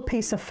a little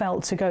piece of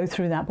felt to go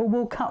through that, but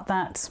we'll cut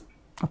that.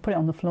 I'll put it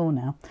on the floor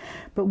now,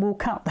 but we'll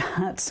cut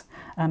that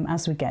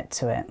as we get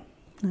to it.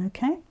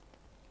 Okay,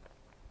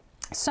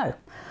 so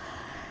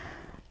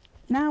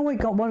Now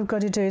what we've got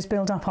to do is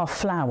build up our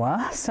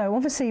flower. So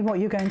obviously what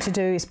you're going to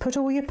do is put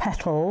all your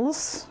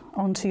petals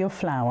onto your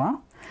flower.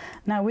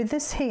 Now with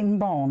this heat and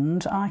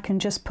bond, I can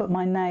just put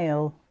my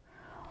nail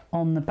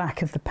on the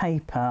back of the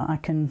paper. I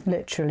can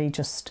literally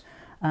just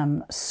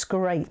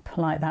scrape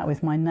like that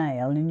with my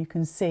nail, and you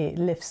can see it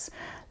lifts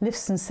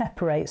and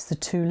separates the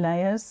two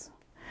layers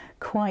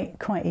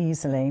quite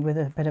easily with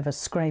a bit of a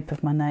scrape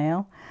of my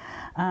nail.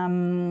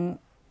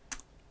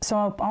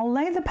 So I'll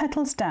lay the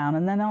petals down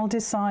and then I'll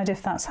decide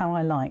if that's how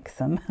I like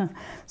them.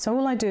 So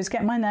all I do is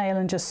get my nail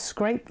and just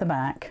scrape the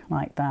back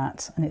like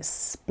that, and it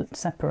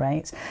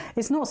separates.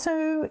 It's not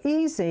so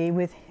easy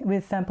with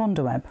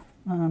Bondaweb,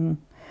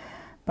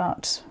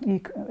 but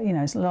you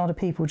know, a lot of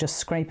people just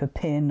scrape a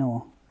pin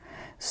or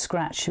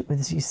scratch it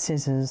with your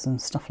scissors and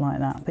stuff like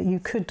that. But you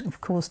could,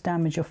 of course,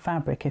 damage your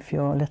fabric if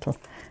you're a little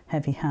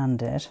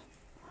heavy-handed.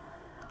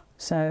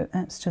 So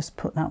let's just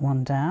put that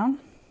one down.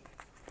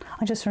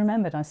 I just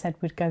remembered I said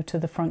we'd go to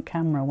the front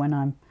camera when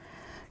I'm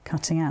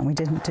cutting out. We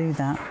didn't do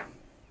that.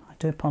 I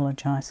do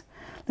apologise.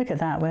 Look at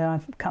that, where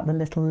I've cut the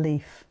little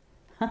leaf.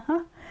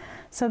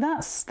 So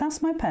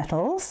that's my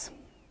petals.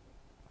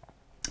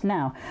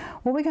 Now,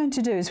 what we're going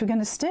to do is we're going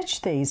to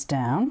stitch these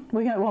down.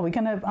 We're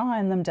going to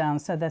iron them down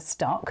so they're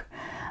stuck,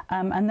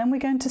 and then we're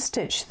going to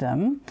stitch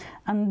them,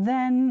 and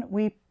then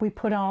we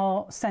put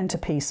our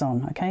centerpiece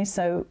on. Okay,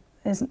 so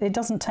it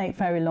doesn't take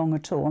very long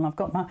at all. And I've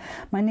got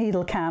my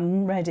needle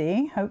cam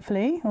ready,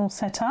 hopefully all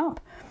set up.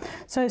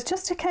 So it's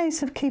just a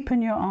case of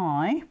keeping your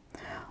eye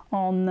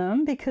on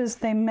them because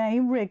they may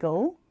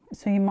wriggle.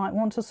 So you might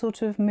want to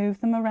sort of move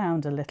them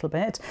around a little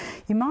bit.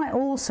 You might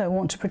also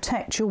want to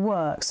protect your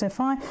work. So if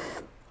I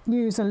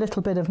use a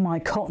little bit of my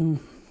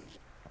cotton,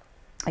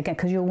 again,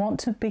 because you'll want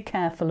to be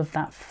careful of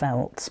that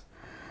felt.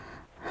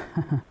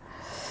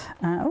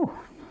 Oh,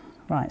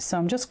 right, so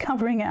I'm just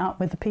covering it up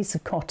with a piece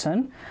of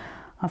cotton.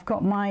 I've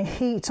got my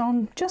heat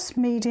on just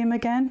medium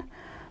again,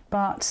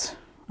 but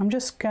I'm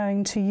just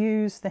going to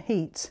use the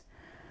heat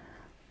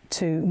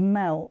to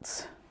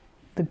melt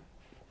the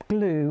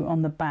glue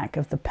on the back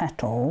of the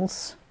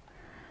petals.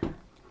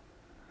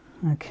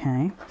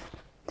 Okay,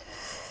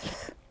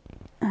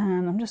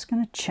 and I'm just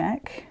going to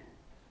check,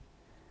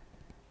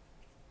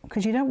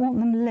 because you don't want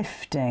them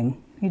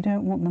lifting. You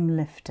don't want them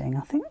lifting.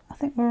 I think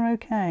we're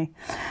okay.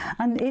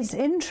 And it's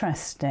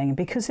interesting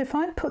because if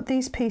I'd put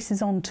these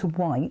pieces onto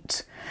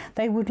white,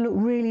 they would look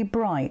really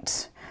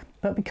bright.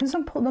 But because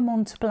I put them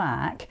onto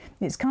black,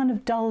 it's kind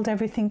of dulled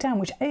everything down,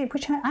 which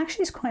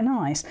actually is quite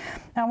nice.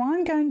 Now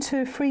I'm going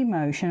to free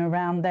motion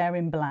around there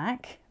in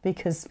black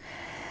because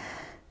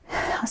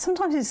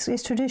sometimes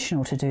it's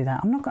traditional to do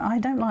that. I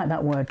don't like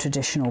that word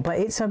traditional, but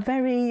it's a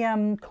very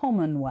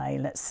common way,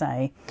 let's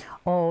say,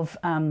 of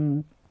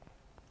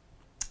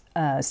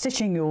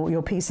stitching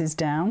your pieces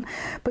down.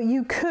 But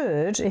you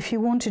could, if you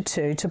wanted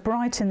to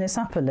brighten this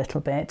up a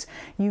little bit,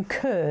 you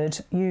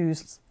could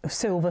use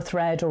silver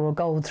thread or a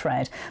gold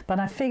thread, but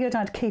I figured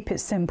I'd keep it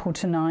simple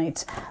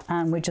tonight,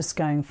 and we're just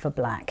going for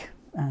black,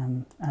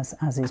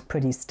 as is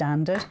pretty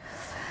standard.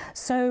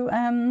 So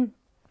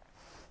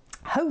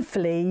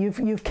hopefully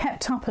you've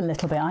kept up a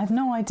little bit. I have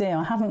no idea,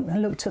 I haven't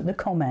looked at the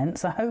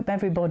comments. I hope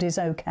everybody's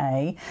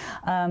okay.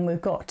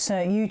 We've got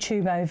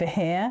YouTube over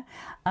here.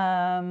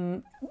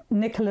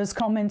 Nicola's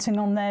commenting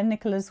on there.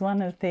 Nicola's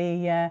one of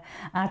the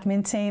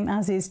admin team,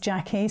 as is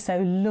Jackie, so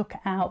look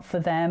out for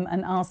them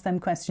and ask them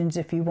questions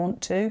if you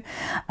want to.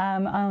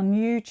 On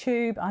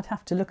YouTube, I'd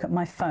have to look at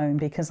my phone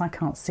because I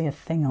can't see a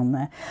thing on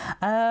there.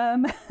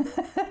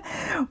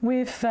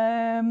 We've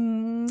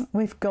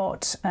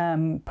got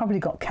probably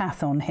got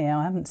Kath on here.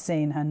 I haven't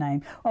seen her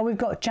name. Oh, we've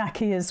got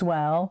Jackie as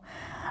well,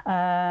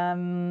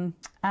 and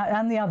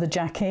the other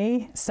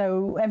Jackie.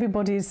 So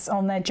everybody's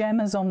on there.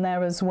 Gemma's on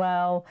there as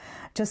well.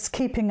 Just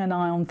keeping an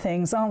eye on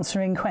things,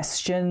 answering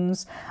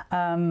questions.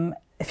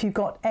 If you've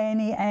got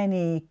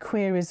any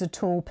queries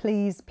at all,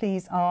 please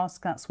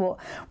ask. That's what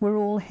we're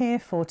all here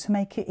for, to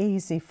make it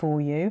easy for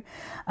you.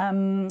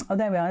 Oh,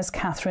 there we are. There's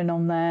Catherine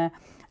on there,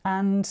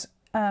 and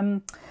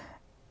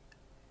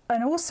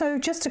also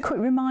just a quick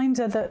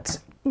reminder that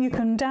you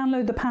can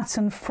download the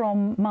pattern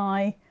from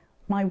my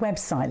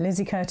website,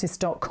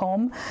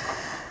 lizzycurtis.com,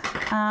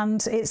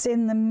 and it's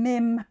in the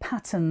MIM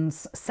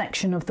patterns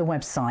section of the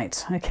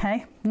website.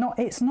 Okay,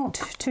 it's not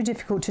too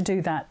difficult to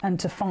do that and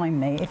to find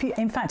me.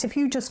 In fact, if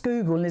you just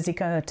Google Lizzy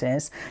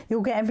Curtis,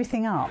 you'll get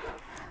everything up.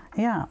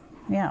 Yeah.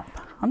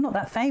 I'm not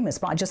that famous,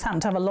 but I just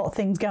happen to have a lot of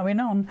things going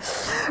on.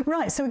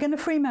 Right, so we're going to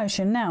free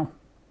motion now.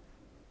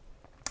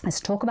 Let's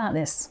talk about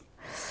this.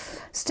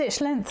 Stitch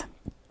length.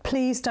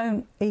 Please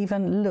don't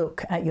even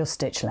look at your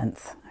stitch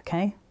length,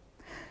 okay?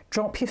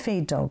 Drop your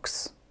feed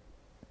dogs.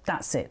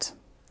 That's it.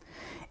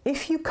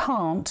 If you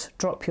can't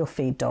drop your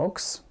feed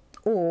dogs,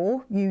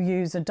 or you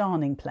use a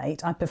darning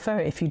plate, I prefer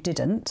it if you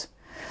didn't,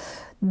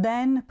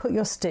 then put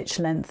your stitch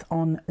length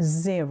on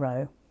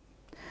 0.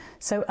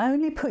 So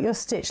only put your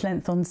stitch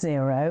length on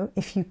 0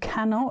 if you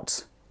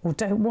cannot or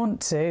don't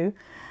want to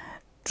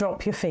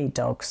drop your feed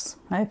dogs,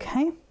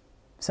 okay?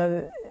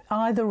 So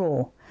either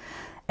or.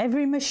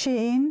 Every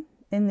machine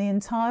in the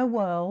entire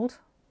world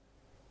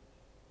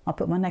I'll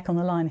put my neck on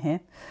the line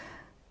here,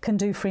 can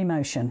do free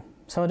motion.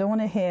 So I don't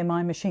want to hear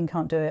my machine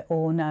can't do it,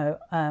 or no,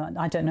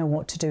 I don't know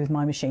what to do with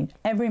my machine.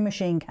 Every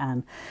machine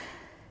can.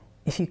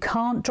 If you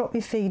can't drop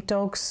your feed,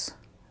 dogs,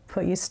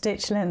 put your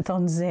stitch length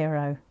on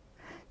 0.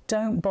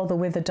 Don't bother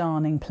with a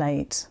darning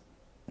plate.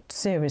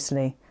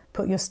 Seriously,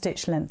 put your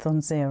stitch length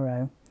on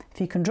 0. If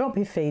you can drop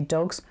your feed,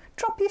 dogs,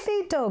 drop your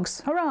feed,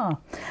 dogs, hurrah!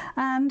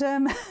 And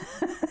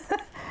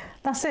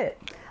that's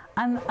it.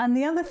 And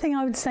the other thing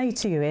I would say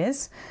to you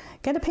is,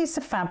 get a piece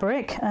of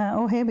fabric.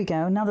 Oh, here we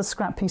go, another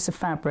scrap piece of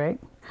fabric.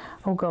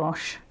 Oh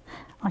gosh,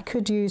 I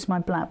could use my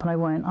black, but I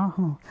won't.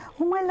 Oh,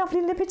 all my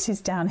lovely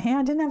liberties down here.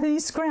 I didn't have any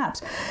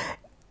scraps.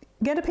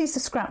 Get a piece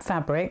of scrap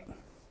fabric,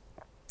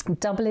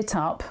 double it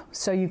up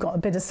so you've got a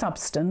bit of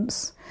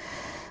substance.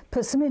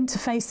 Put some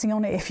interfacing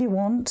on it if you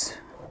want.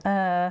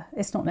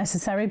 It's not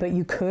necessary, but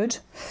you could.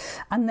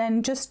 And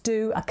then just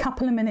do a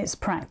couple of minutes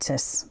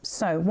practice.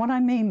 So what I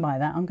mean by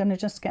that, I'm going to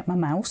just get my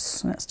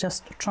mouse. Let's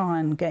just try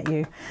and get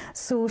you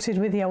sorted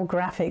with the old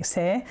graphics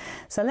here.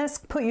 So let's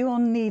put you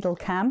on needle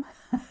cam.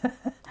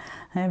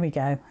 There we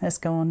go. Let's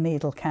go on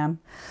needle cam.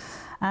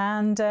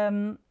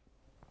 And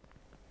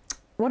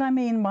what I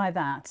mean by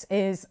that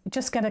is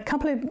just get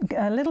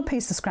a little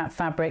piece of scrap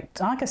fabric.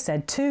 Like I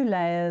said, 2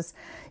 layers.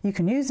 You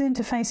can use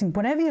interfacing,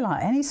 whatever you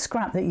like, any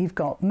scrap that you've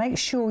got. Make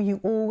sure you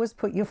always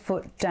put your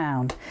foot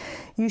down.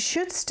 You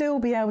should still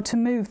be able to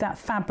move that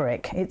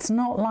fabric. It's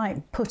not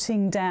like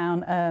putting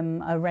down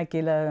a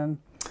regular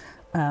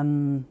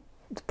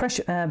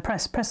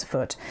presser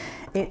foot.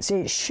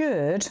 It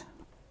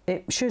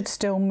should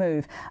still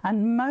move.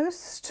 And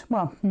most,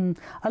 well,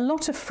 a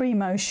lot of free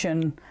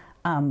motion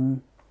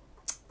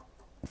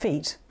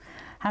feet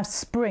have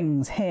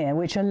springs here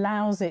which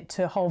allows it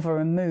to hover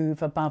and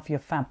move above your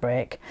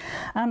fabric.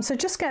 So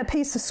just get a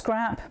piece of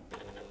scrap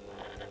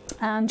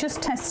and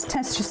just test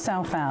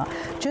yourself out.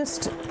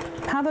 Just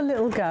have a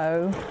little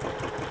go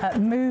at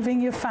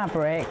moving your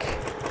fabric,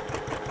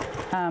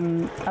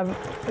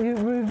 you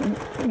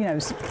know,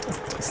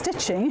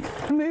 stitching,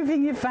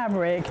 moving your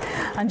fabric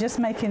and just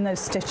making those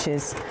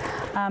stitches.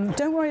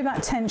 Don't worry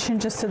about tension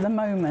just at the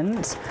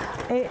moment.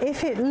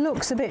 If it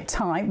looks a bit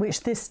tight,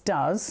 which this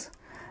does,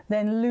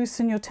 then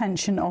loosen your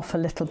tension off a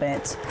little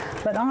bit.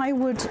 But I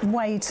would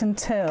wait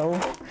until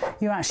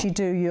you actually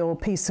do your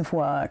piece of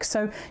work.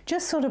 So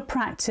just sort of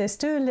practice,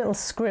 do a little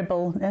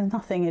scribble, there's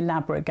nothing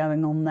elaborate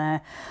going on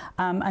there,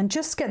 and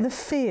just get the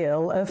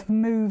feel of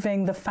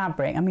moving the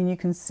fabric. I mean, you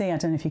can see, I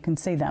don't know if you can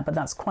see that, but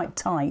that's quite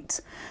tight.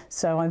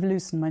 So I've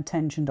loosened my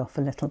tension off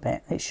a little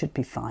bit. It should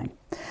be fine.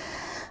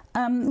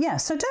 Yeah,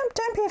 so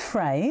don't be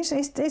afraid.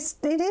 It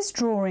is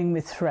drawing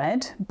with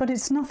thread, but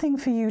it's nothing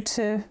for you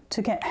to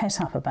get het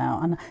up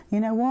about. And you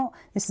know what?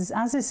 This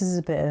is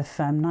a bit of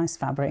nice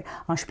fabric.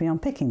 I should be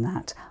unpicking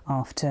that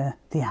after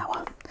the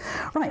hour.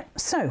 Right,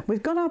 so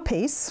we've got our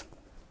piece.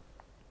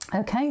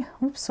 Okay,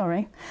 oops,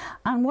 sorry.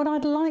 And what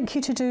I'd like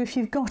you to do, if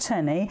you've got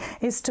any,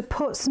 is to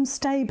put some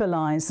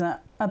stabiliser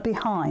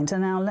behind.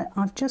 And now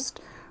I've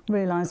just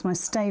realised my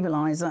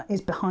stabiliser is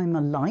behind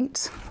my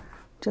light.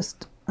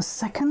 Just a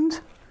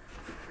second.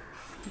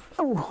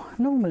 Oh,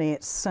 normally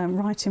it's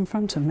right in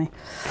front of me.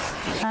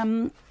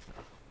 And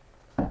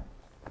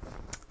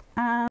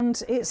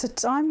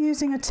I'm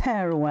using a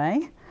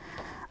tearaway.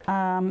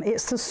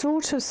 It's the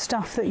sort of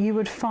stuff that you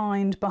would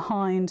find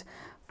behind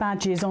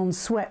badges on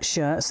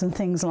sweatshirts and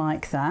things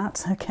like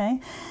that. Okay,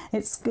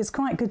 it's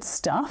quite good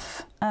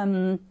stuff.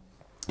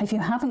 If you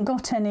haven't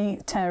got any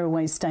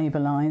tearaway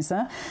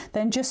stabiliser,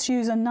 then just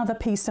use another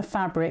piece of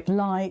fabric,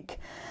 like,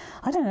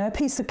 I don't know, a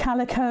piece of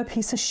calico, a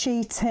piece of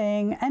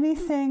sheeting,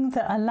 anything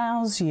that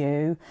allows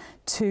you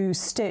to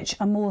stitch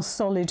a more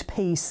solid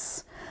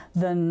piece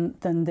than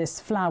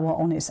this flower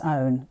on its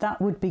own. That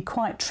would be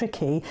quite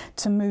tricky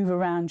to move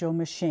around your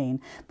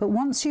machine. But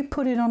once you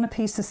put it on a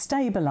piece of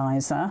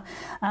stabiliser,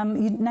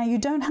 now you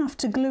don't have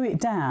to glue it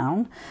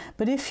down,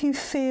 but if you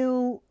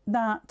feel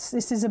that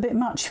this is a bit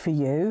much for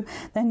you,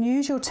 then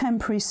use your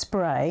temporary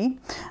spray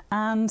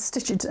and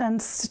stitch it and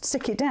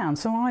stick it down.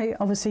 So I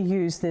obviously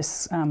use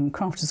this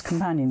Crafter's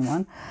Companion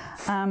one.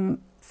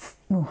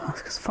 Oh,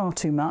 it's far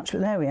too much,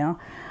 but there we are.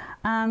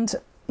 And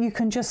you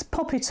can just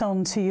pop it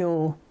onto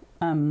your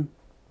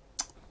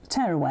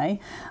tearaway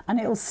and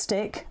it'll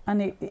stick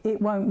and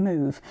it won't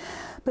move.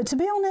 But to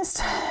be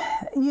honest,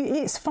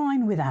 it's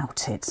fine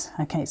without it.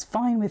 Okay, it's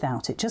fine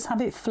without it. Just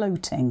have it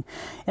floating.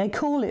 They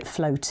call it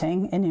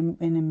floating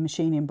in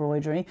machine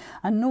embroidery,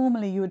 and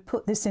normally you would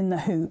put this in the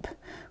hoop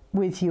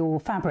with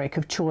your fabric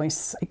of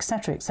choice,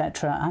 etc.,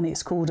 and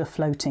it's called a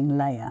floating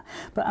layer.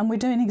 And we're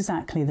doing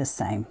exactly the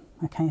same.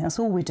 Okay, that's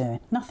all we're doing,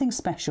 nothing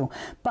special.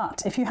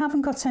 But if you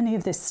haven't got any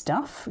of this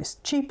stuff, it's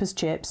cheap as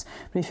chips,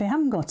 but if you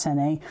haven't got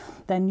any,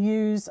 then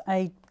use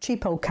a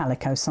cheap old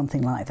calico,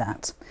 something like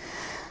that.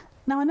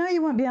 Now, I know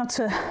you won't be able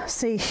to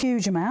see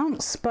huge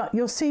amounts, but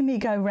you'll see me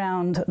go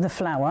round the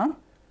flower.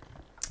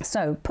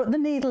 So put the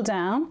needle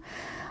down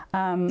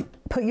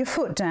Put your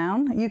foot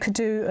down. You could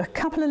do a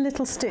couple of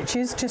little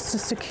stitches just to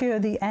secure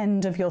the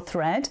end of your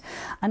thread.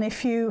 And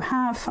if you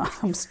have,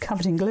 I'm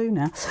covered in glue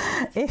now,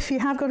 if you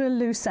have got a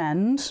loose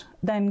end,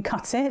 then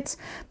cut it.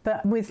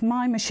 But with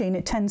my machine,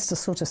 it tends to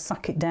sort of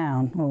suck it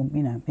down, or,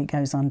 you know, it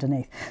goes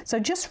underneath. So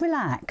just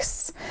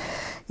relax.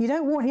 You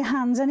don't want your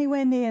hands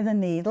anywhere near the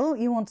needle.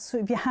 You want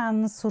sort of your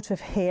hands sort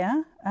of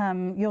here.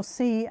 You'll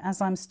see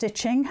as I'm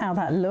stitching how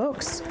that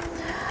looks.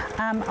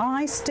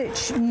 I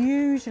stitch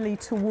usually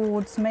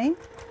towards me.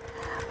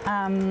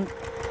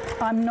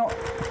 I'm not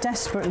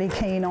desperately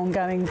keen on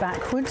going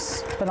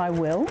backwards, but I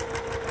will.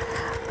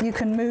 You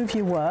can move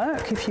your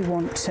work if you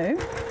want to.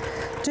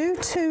 Do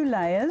 2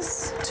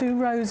 layers, 2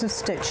 rows of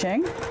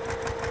stitching,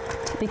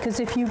 because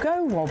if you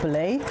go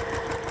wobbly,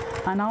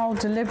 and I'll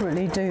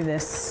deliberately do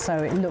this so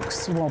it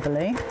looks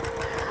wobbly,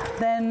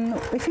 then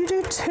if you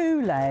do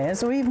 2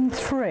 layers or even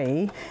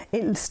 3,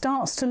 it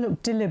starts to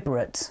look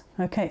deliberate.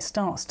 Okay, it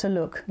starts to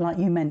look like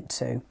you meant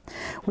to,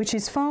 which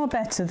is far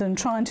better than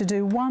trying to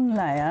do 1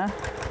 layer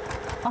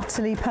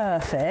utterly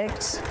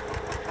perfect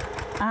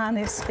and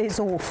it's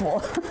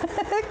awful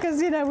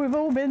because, you know, we've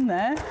all been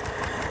there.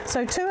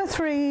 So 2 or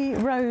 3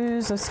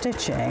 rows of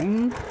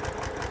stitching.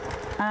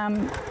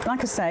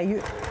 Like I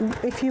say,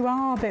 if you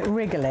are a bit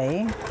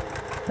wriggly,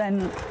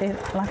 then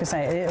like I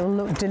say, it'll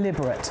look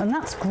deliberate, and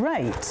that's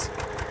great.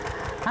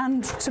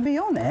 And to be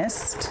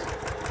honest,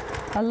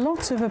 a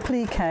lot of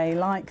applique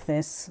like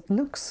this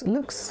looks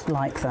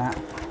like that.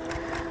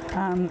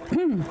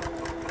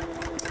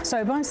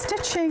 So by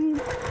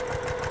stitching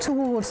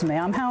towards me,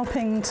 I'm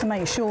helping to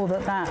make sure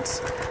that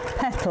that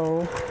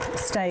petal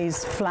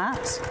stays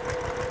flat.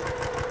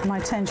 My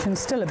tension's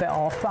still a bit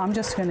off, but I'm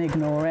just going to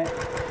ignore it.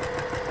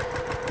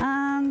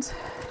 And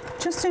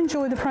just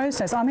enjoy the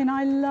process. I mean,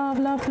 I love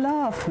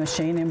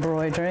machine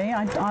embroidery.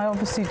 I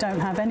obviously don't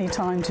have any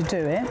time to do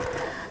it,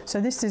 so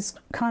this is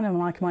kind of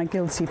like my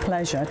guilty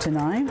pleasure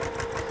tonight.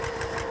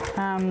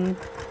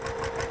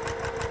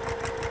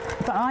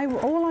 But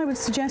all I would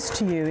suggest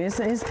to you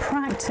is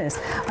practice.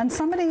 And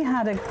somebody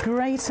had a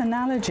great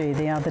analogy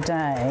the other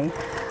day.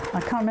 I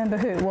can't remember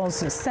who it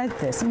was that said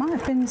this. It might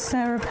have been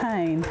Sarah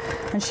Payne,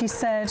 and she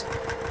said,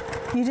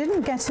 you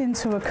didn't get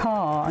into a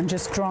car and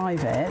just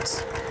drive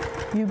it.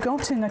 You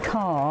got in a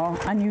car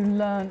and you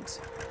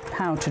learnt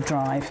how to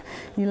drive.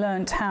 You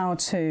learnt how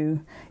to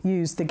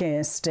use the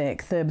gear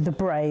stick, the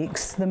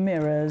brakes, the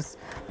mirrors,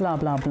 blah,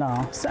 blah,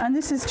 blah. So, and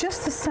this is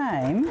just the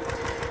same.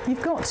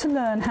 You've got to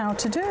learn how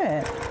to do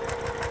it.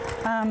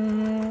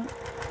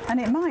 And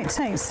it might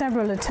take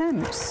several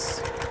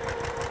attempts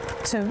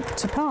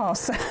to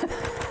pass.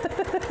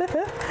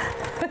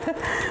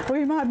 Or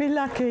you might be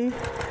lucky.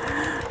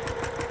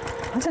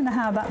 I don't know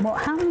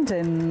what happened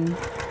in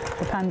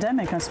the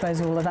pandemic. I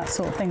suppose all of that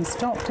sort of thing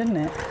stopped, didn't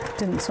it?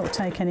 Didn't sort of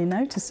take any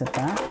notice of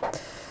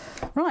that.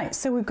 Right,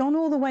 so we've gone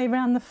all the way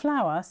around the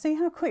flower. See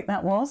how quick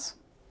that was?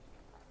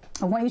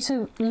 I want you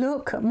to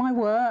look at my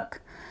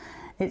work.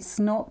 It's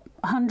not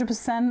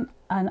 100%,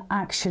 and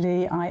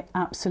actually I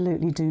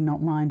absolutely do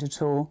not mind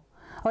at all.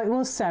 Oh, it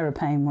was Sarah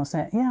Payne, was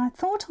it? Yeah, I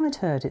thought I'd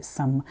heard it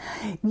somewhere.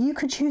 You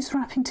could use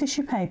wrapping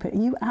tissue paper.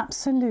 You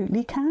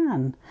absolutely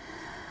can.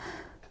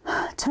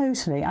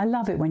 Totally. I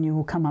love it when you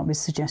all come up with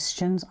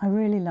suggestions. I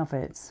really love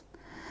it.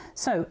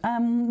 So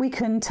we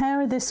can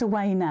tear this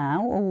away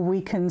now, or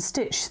we can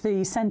stitch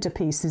the centre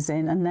pieces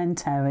in and then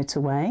tear it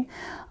away.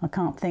 I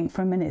can't think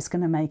for a minute it's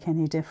going to make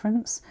any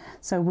difference.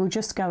 So we'll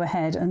just go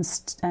ahead and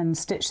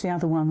stitch the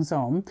other ones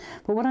on.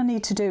 But what I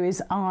need to do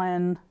is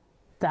iron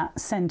that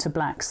centre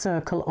black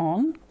circle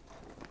on.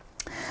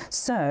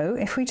 So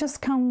if we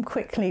just come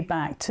quickly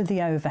back to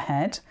the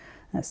overhead,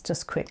 let's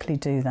just quickly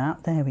do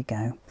that. There we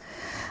go.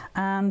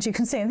 And you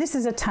can see this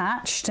is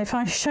attached. If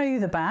I show you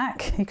the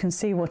back, you can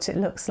see what it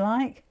looks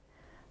like.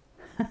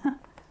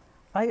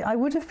 I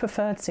would have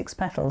preferred 6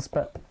 petals,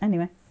 but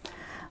anyway.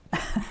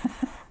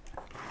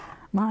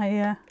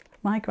 my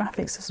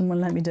graphics system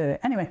won't let me do it.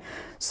 Anyway,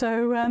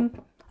 so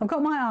I've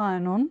got my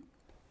iron on,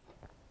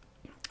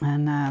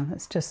 and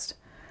let's just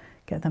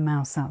get the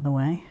mouse out of the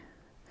way.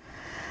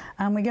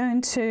 And we're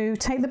going to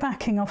take the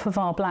backing off of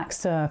our black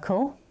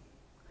circle,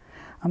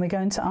 and we're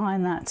going to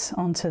iron that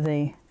onto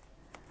the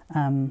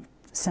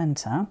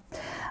centre.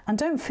 And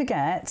don't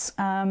forget,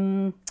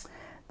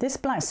 this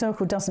black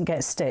circle doesn't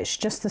get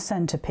stitched, just the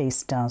centre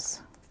piece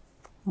does.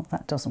 Oh,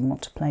 that doesn't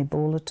want to play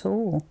ball at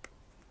all.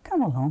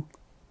 Come along.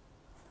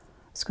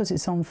 It's because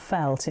it's on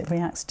felt, it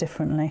reacts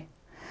differently.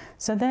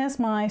 So there's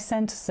my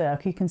centre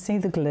circle. You can see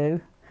the glue.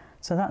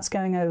 So that's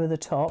going over the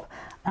top.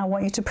 I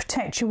want you to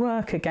protect your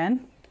work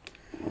again.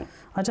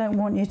 I don't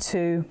want you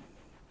to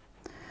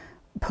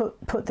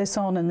put this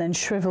on and then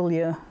shrivel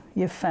your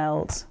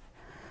felt.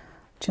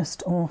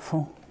 Just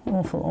awful,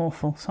 awful,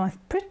 awful. So I'm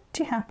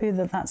pretty happy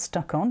that that's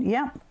stuck on.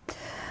 Yeah.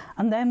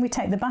 And then we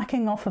take the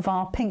backing off of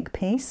our pink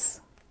piece,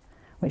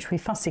 which we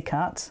fussy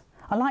cut.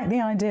 I like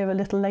the idea of a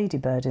little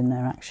ladybird in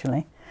there,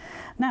 actually.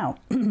 Now,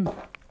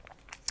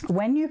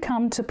 when you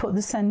come to put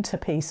the centre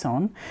piece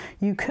on,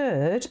 you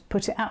could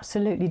put it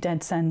absolutely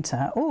dead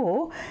centre,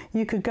 or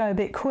you could go a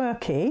bit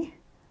quirky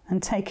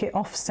and take it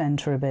off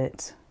centre a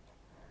bit.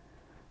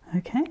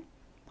 Okay,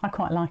 I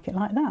quite like it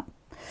like that,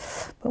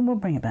 but we'll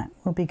bring it back,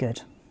 we'll be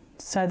good.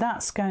 So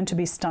that's going to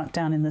be stuck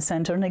down in the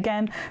centre, and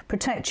again,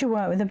 protect your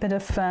work with a bit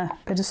of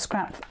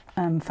scrap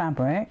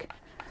fabric.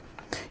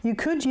 You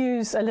could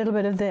use a little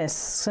bit of this,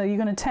 so you're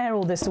going to tear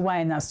all this away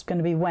and that's going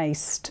to be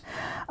waste,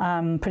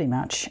 pretty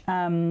much.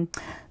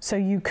 So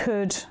you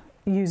could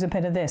use a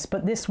bit of this,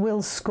 but this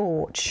will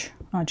scorch,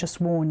 I just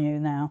warn you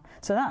now.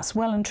 So that's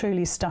well and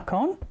truly stuck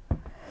on.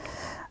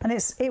 And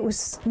it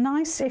was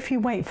nice if you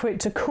wait for it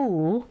to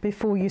cool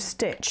before you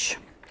stitch,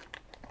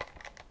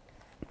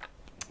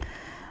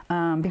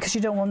 because you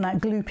don't want that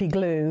gloopy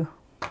glue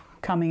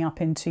coming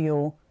up into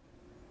your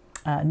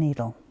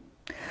needle.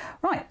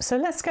 Right, so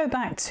let's go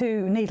back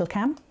to needle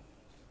cam.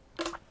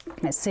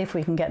 Let's see if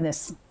we can get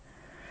this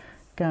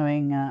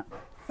going. Let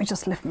me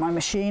just lift my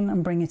machine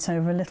and bring it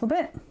over a little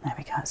bit. There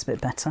we go, it's a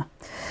bit better.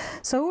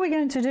 So all we're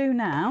going to do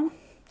now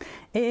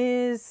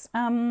is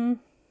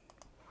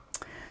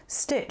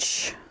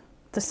stitch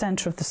the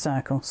centre of the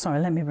circle. Sorry,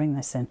 let me bring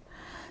this in.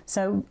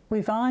 So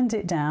we've ironed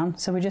it down,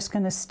 so we're just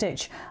going to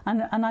stitch,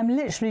 and I'm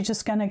literally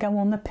just going to go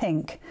on the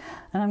pink,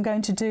 and I'm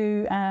going to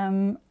do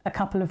a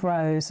couple of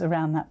rows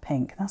around that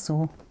pink, that's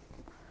all.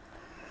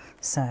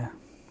 So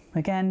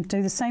again,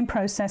 do the same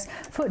process,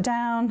 foot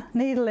down,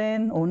 needle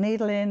in, or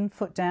needle in,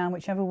 foot down,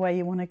 whichever way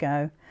you want to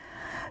go.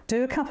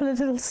 Do a couple of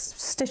little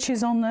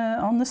stitches on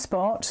the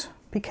spot.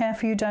 Be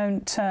careful you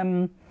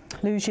don't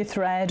lose your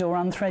thread or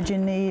unthread your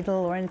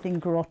needle or anything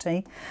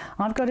grotty.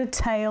 I've got a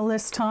tail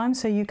this time,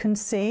 so you can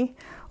see.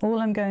 All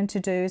I'm going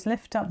to do is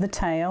lift up the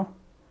tail.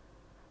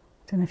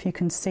 Don't know if you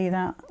can see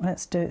that.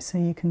 Let's do it so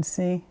you can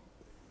see.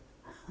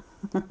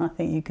 I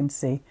think you can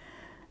see.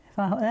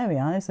 There we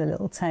are, there's a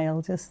little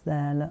tail just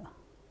there, look.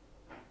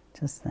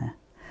 Just there.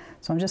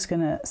 So I'm just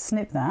going to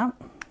snip that.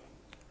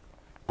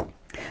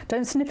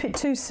 Don't snip it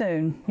too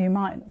soon, you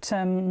might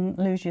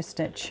lose your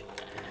stitch.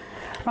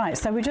 Right,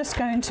 so we're just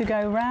going to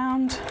go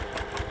round,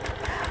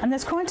 and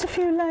there's quite a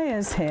few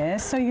layers here,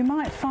 so you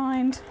might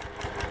find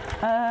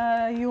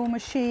your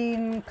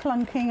machine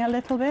clunking a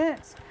little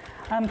bit.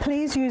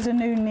 Please use a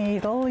new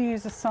needle,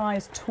 use a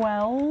size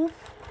 12.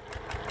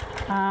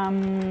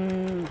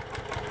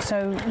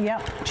 So yeah,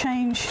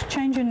 change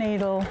your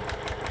needle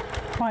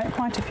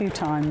quite a few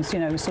times, you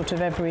know, sort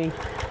of every,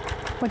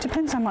 well, it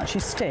depends how much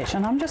you stitch.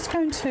 And I'm just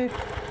going to,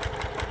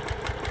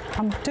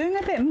 I'm doing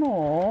a bit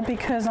more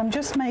because I'm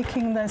just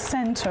making the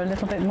centre a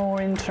little bit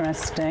more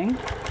interesting.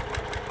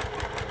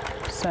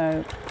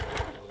 So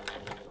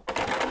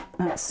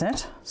that's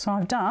it. So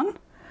I've done,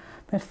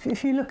 but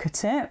if you look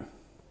at it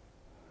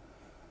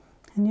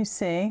and you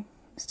see,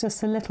 it's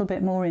just a little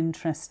bit more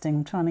interesting.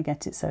 I'm trying to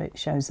get it so it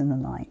shows in the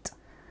light.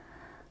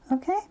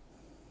 Okay.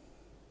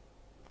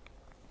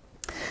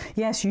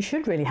 Yes, you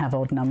should really have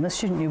odd numbers,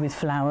 shouldn't you, with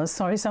flowers?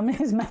 Sorry,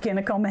 somebody's making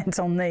a comment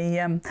on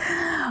the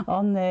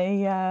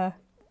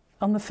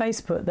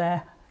Facebook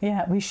there.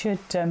 Yeah, we should.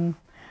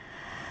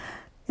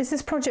 Is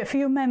this project for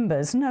your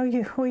members? No,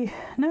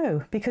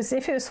 no, because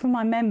if it was for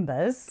my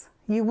members,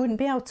 you wouldn't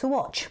be able to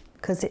watch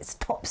because it's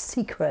top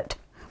secret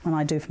when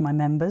I do for my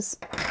members.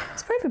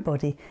 It's for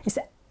everybody. It's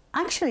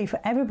actually for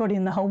everybody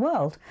in the whole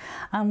world.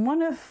 And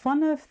one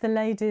of the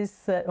ladies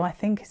that, well, I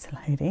think it's a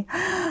lady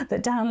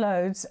that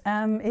downloads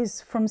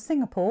is from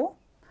Singapore.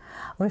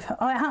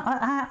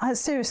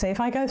 Seriously,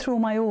 if I go through all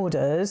my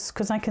orders,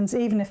 because I can,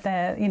 even if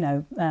they're, you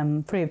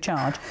know, free of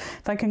charge,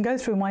 if I can go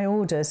through my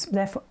orders,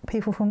 they're for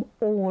people from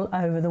all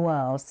over the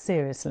world.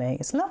 Seriously,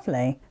 it's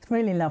lovely. It's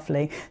really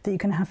lovely that you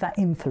can have that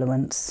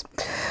influence.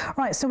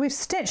 Right, so we've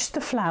stitched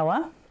the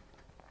flower.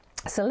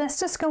 So let's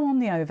just go on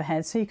the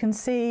overhead so you can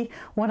see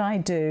what I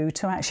do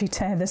to actually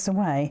tear this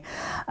away.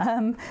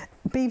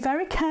 Be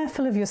very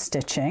careful of your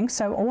stitching.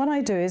 So what I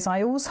do is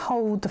I always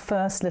hold the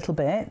first little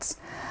bit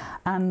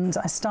and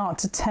I start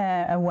to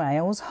tear away. I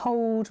always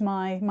hold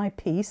my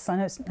piece. I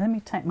know let me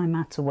take my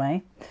mat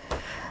away.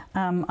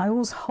 I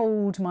always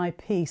hold my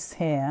piece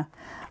here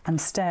and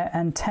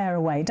tear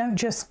away. Don't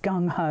just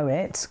gung-ho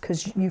it,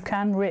 because you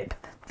can rip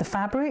the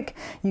fabric,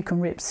 you can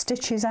rip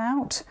stitches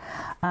out,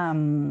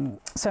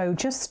 so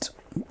just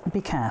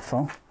be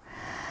careful.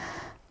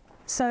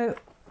 So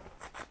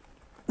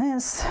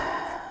let's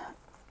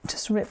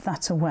just rip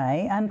that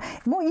away, and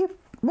what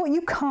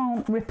you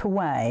can't rip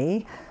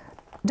away,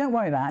 don't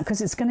worry about it,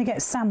 because it's going to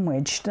get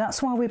sandwiched.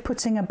 That's why we're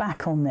putting a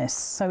back on this,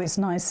 so it's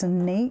nice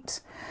and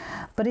neat.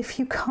 But if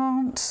you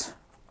can't,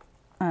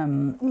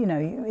 you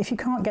know, if you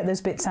can't get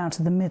those bits out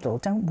of the middle,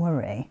 don't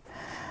worry.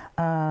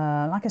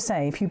 Like I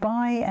say, if you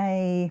buy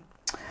a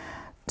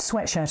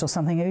sweatshirt or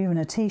something, or even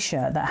a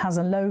t-shirt that has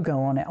a logo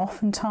on it,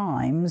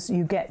 oftentimes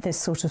you get this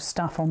sort of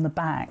stuff on the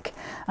back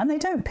and they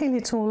don't peel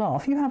it all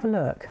off. You have a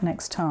look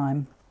next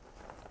time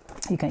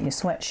you get your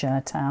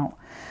sweatshirt out.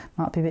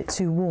 Might be a bit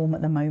too warm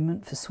at the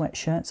moment for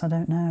sweatshirts, I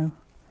don't know.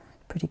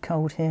 Pretty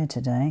cold here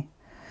today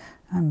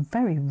and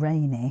very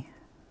rainy,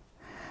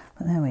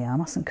 but there we are,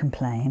 mustn't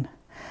complain.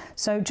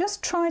 So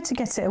just try to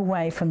get it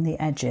away from the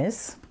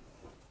edges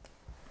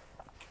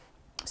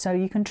so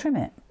you can trim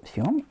it if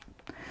you want,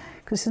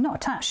 because it's not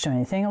attached to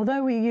anything.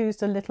 Although we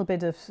used a little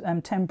bit of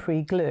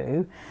temporary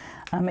glue,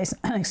 it's,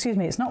 excuse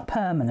me, it's not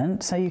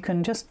permanent, so you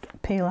can just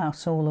peel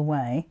out all the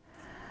way.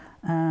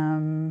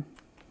 Yeah,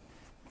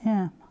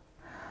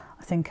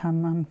 I think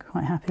I'm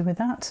quite happy with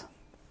that.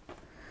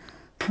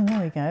 And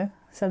there we go.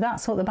 So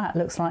that's what the back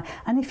looks like.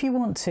 And if you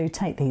want to,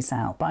 take these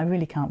out, but I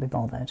really can't be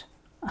bothered.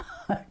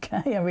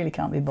 Okay, I really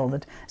can't be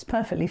bothered. It's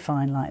perfectly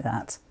fine like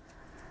that.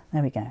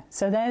 There we go.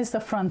 So there's the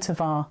front of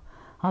our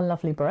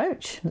lovely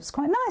brooch. Looks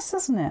quite nice,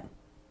 doesn't it?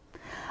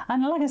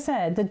 And like I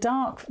said,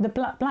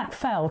 the black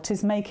felt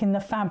is making the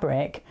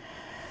fabric,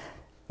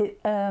 it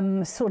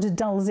sort of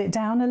dulls it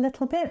down a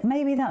little bit.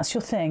 Maybe that's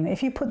your thing.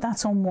 If you put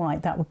that on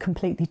white, that would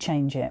completely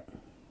change it.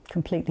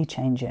 Completely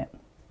change it.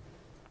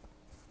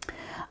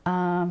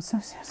 So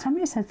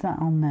somebody said that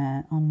on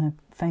there, on the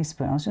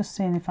Facebook. I was just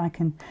seeing if I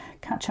can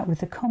catch up with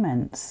the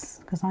comments,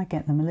 because I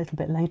get them a little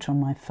bit later on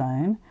my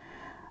phone.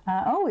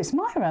 Oh, it's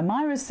Myra.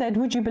 Myra said,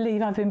 would you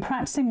believe I've been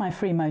practicing my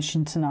free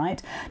motion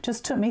tonight?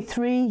 Just took me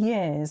 3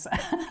 years.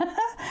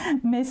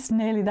 Missed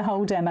nearly the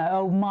whole demo.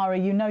 Oh, Myra,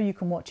 you know you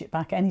can watch it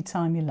back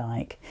anytime you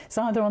like. It's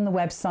either on the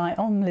website,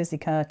 on Lizzy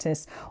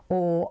Curtis,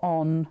 or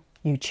on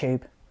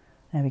YouTube.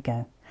 There we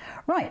go.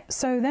 Right,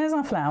 so there's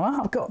our flower.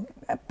 I've got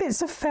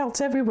bits of felt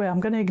everywhere.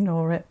 I'm going to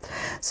ignore it.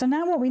 So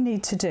now what we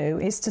need to do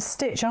is to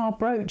stitch our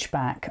brooch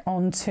back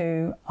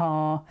onto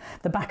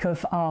the back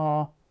of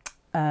our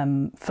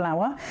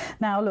flower.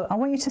 Now look, I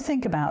want you to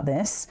think about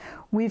this.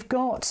 We've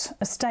got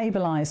a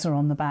stabilizer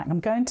on the back.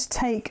 I'm going to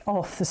take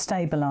off the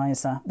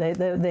stabilizer,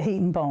 the heat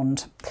and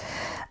bond,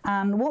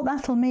 and what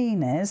that'll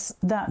mean is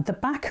that the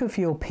back of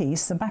your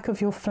piece, the back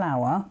of your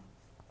flower,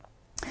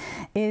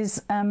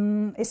 is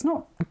it's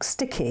not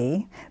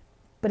sticky,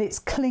 but it's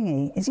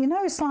clingy. You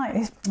know, it's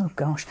like, oh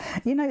gosh,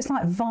 you know, it's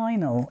like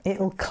vinyl.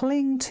 It'll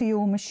cling to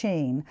your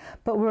machine,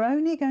 but we're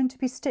only going to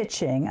be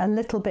stitching a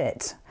little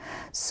bit.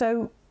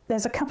 So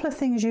there's a couple of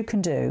things you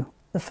can do.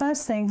 The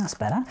first thing, that's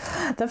better.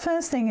 The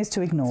first thing is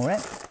to ignore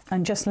it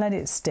and just let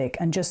it stick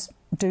and just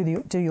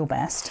do your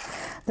best.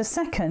 The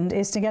second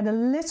is to get a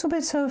little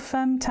bit of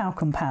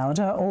talcum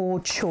powder or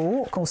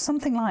chalk or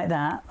something like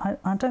that.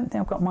 I don't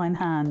think I've got mine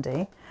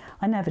handy.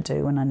 I never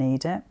do when I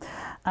need it.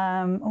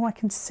 Oh, I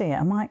can see it.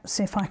 I might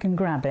see if I can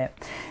grab it.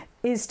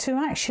 Is to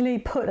actually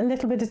put a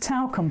little bit of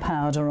talcum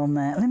powder on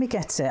there. Let me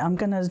get it. I'm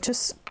going to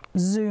just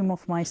zoom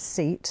off my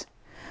seat.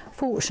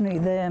 Fortunately,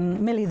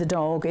 Millie the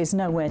dog is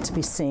nowhere to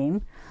be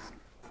seen.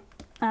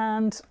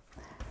 And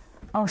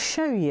I'll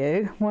show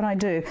you what I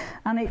do.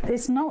 And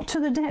it's not to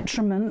the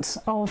detriment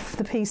of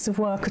the piece of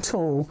work at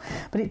all,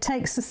 but it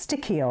takes the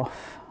sticky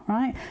off,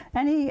 right?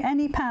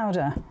 Any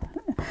powder.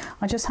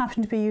 I just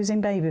happen to be using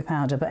baby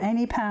powder, but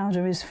any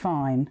powder is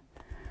fine.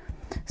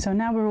 So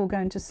now we're all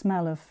going to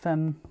smell of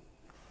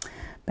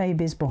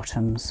baby's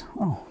bottoms.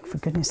 Oh, for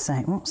goodness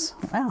sake,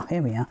 oh,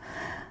 here we are.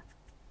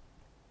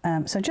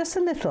 So just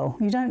a little.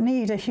 You don't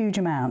need a huge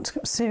amount,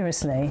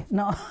 seriously,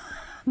 not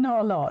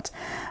a lot.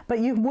 But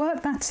you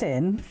work that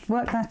in,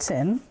 There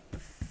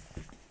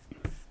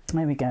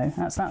we go,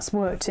 that's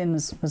worked in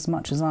as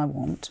much as I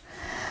want.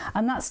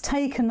 And that's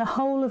taken the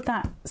whole of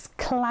that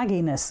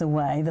clagginess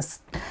away.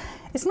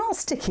 It's not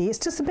sticky, it's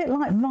just a bit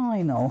like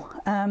vinyl.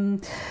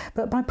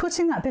 But by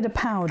putting that bit of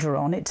powder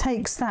on, it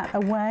takes that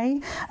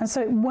away, and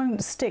so it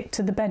won't stick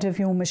to the bed of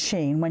your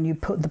machine when you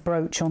put the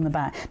brooch on the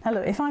back. Now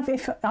look, if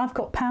I've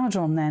got powder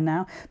on there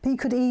now, but you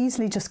could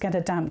easily just get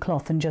a damp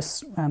cloth and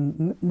just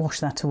wash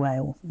that away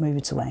or move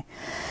it away.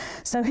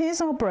 So here's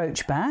our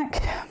brooch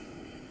back.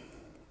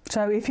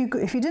 So if you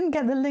didn't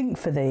get the link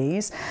for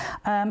these,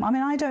 I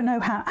mean, I don't know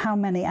how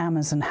many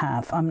Amazon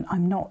have.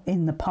 I'm not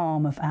in the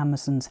palm of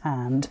Amazon's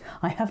hand.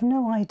 I have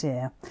no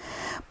idea.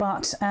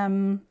 But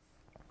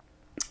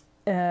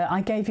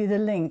I gave you the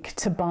link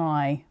to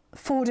buy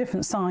 4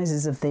 different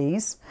sizes of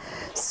these.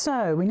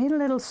 So we need a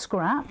little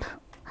scrap.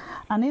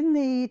 And in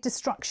the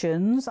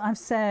instructions, I've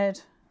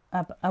said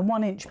a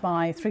 1 inch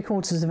by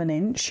 3/4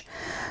 inch.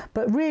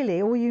 But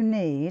really, all you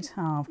need,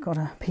 oh, I've got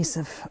a piece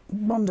of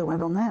Bondo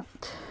web on there.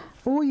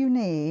 All you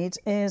need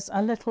is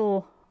a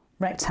little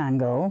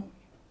rectangle.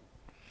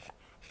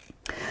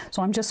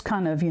 So I'm just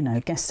kind of, you know,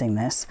 guessing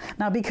this.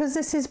 Now, because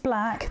this is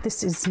black,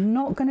 this is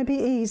not going to be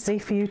easy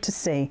for you to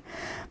see.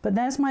 But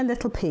there's my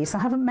little piece. I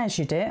haven't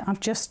measured it. I've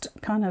just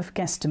kind of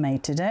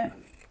guesstimated it.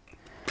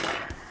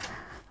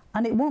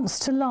 And it wants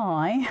to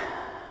lie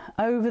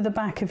over the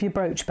back of your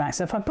brooch back.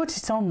 So if I put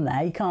it on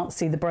there, you can't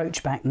see the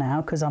brooch back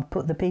now because I've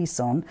put the piece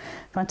on.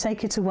 If I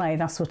take it away,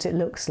 that's what it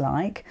looks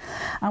like.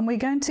 And we're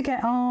going to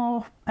get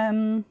our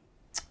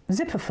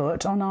zipper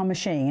foot on our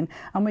machine,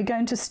 and we're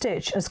going to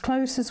stitch as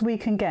close as we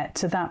can get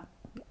to that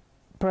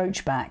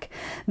brooch back.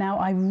 Now,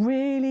 I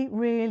really,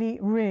 really,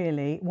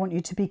 really want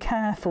you to be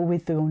careful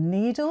with your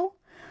needle,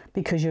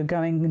 because you're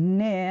going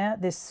near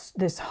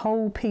this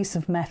whole piece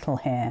of metal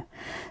here.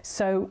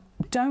 So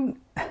don't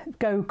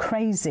go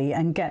crazy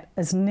and get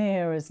as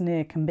near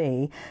can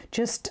be.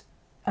 Just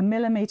a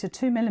millimetre,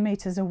 2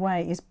 millimetres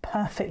away is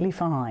perfectly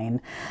fine.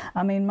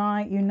 I mean,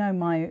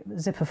 my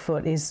zipper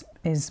foot is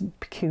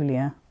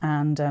peculiar,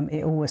 and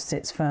it always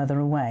sits further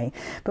away.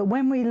 But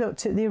when we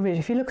looked at the original,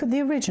 if you look at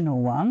the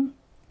original one,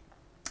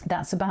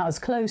 that's about as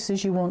close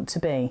as you want to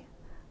be.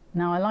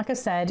 Now, like I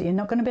said, you're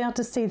not going to be able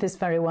to see this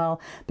very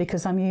well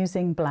because I'm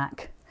using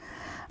black.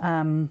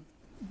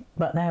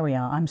 But there we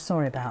are. I'm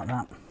sorry about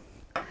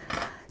that.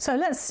 So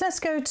let's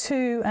go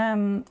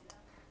to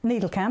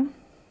needle cam.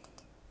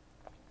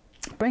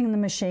 Bring the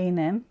machine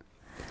in,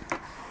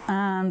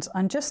 and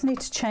I just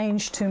need to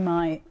change to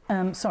my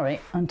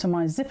onto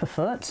my zipper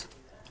foot,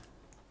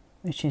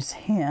 which is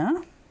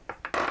here.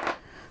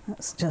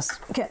 Let's just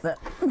get the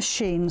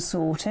machine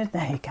sorted.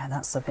 There you go.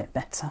 That's a bit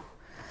better.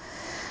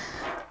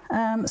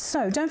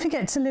 So don't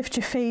forget to lift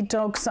your feed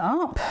dogs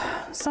up.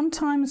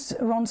 Sometimes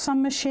on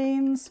some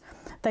machines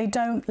they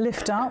don't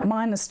lift up,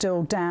 mine are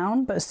still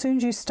down, but as soon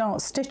as you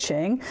start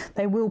stitching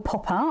they will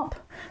pop up.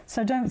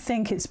 So don't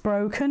think it's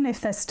broken if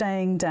they're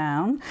staying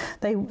down.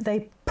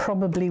 They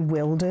probably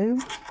will do.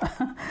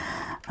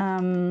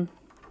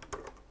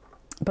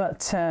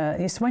 But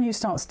it's when you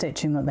start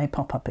stitching that they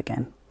pop up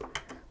again.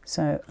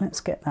 So let's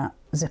get that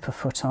zipper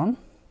foot on.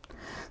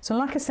 So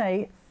like I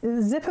say,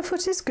 the zipper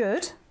foot is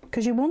good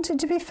because you want it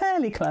to be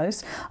fairly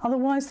close,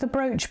 otherwise the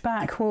brooch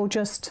back will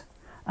just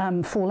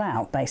fall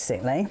out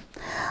basically.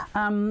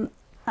 And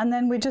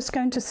then we're just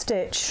going to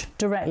stitch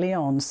directly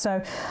on.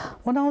 So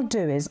what I'll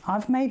do is,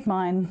 I've made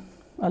mine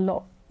a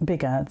lot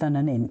bigger than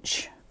an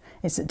inch.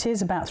 It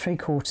is about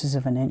 3/4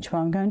 of an inch, but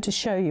I'm going to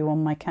show you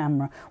on my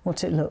camera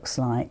what it looks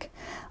like,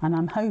 and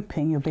I'm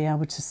hoping you'll be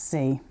able to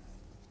see.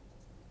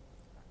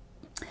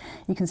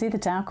 You can see the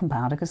talcum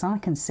powder because I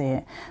can see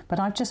it, but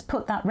I've just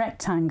put that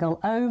rectangle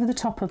over the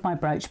top of my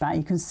brooch back.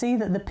 You can see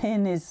that the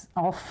pin is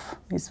off,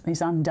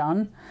 is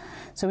undone.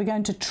 So we're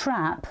going to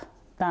trap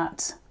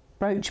that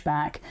brooch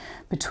back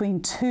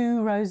between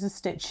 2 rows of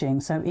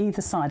stitching, so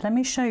either side. Let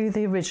me show you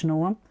the original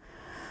one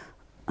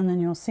and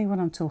then you'll see what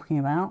I'm talking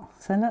about.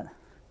 So look,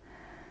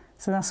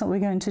 so that's what we're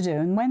going to do,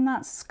 and when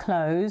that's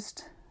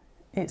closed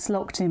it's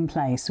locked in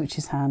place, which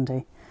is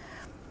handy.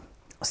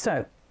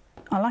 So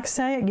like I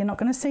say, you're not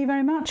going to see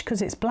very much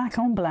because it's black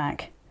on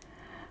black,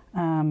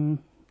 and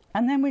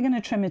then we're going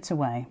to trim it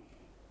away.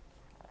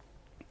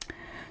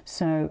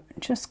 So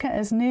just get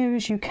as near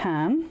as you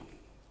can.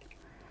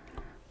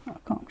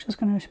 I'm just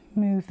going to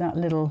move that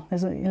little,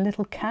 there's a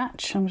little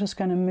catch, I'm just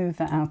going to move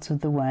that out of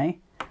the way.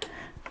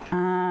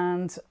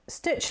 And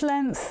stitch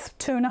length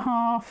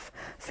 2.5,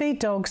 feed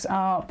dogs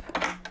up,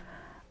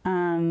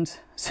 and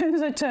as soon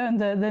as I turned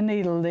the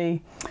needle,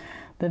 the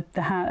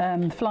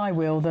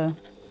flywheel,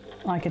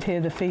 I could hear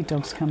the feed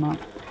dogs come up.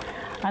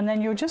 And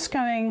then you're just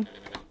going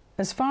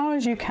as far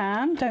as you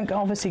can. Don't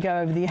obviously go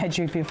over the edge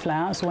of your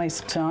flower, it's a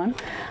waste of time.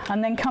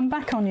 And then come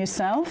back on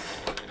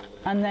yourself,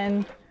 and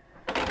then,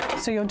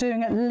 so you're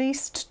doing at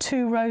least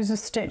 2 rows of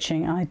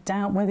stitching. I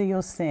doubt whether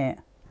you'll see it,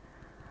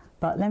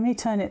 but let me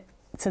turn it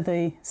to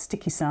the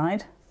sticky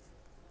side.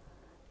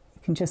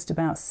 You can just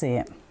about see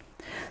it.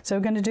 So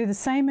we're going to do the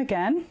same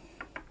again.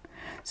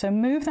 So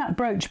move that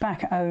brooch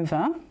back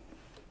over.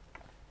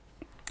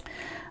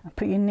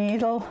 Put your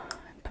needle,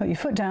 put your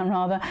foot down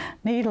rather,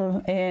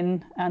 needle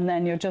in, and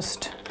then you're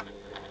just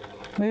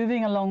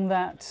moving along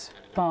that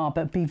bar,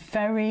 but be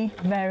very,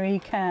 very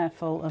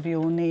careful of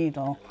your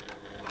needle.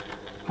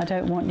 I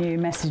don't want you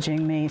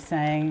messaging me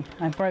saying,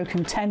 I've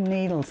broken 10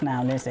 needles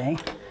now, Lizzie.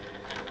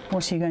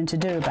 What are you going to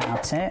do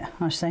about it?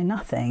 I say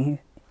nothing.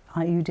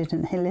 You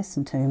didn't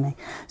listen to me.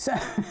 So,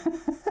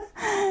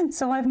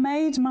 so I've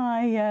made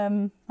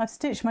my, I've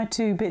stitched my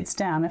 2 bits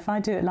down. If I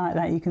do it like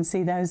that, you can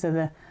see those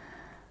are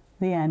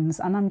the ends,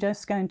 and I'm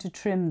just going to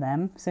trim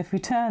them. So if we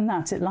turn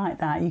that like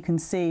that, you can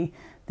see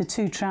the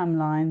 2 tram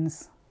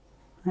lines.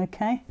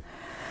 Okay,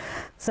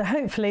 so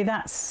hopefully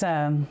that's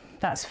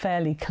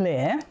fairly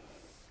clear.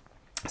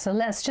 So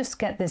let's just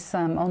get this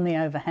on the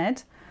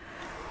overhead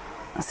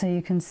so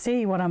you can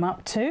see what I'm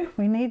up to.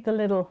 We need the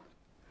little,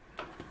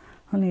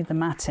 I'll need the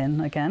mat in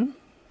again.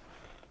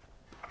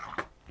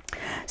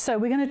 So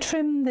we're going to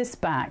trim this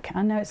back.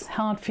 I know it's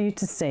hard for you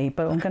to see,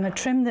 but I'm going to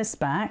trim this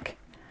back.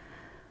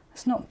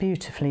 It's not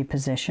beautifully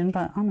positioned,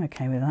 but I'm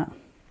okay with that.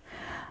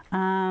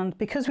 And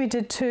because we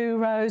did 2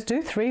 rows,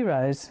 do 3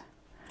 rows.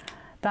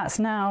 That's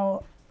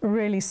now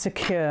really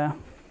secure.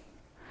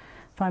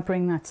 If I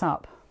bring that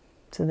up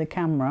to the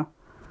camera,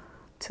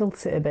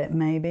 tilt it a bit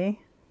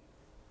maybe.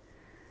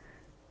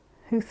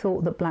 Who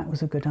thought that black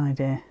was a good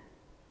idea?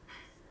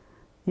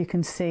 You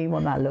can see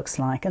what that looks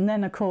like. And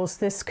then of course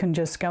this can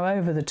just go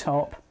over the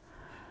top,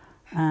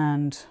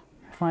 and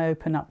if I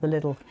open up the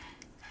little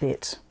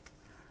bit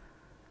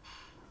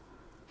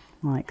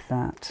like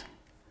that,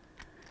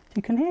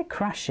 you can hear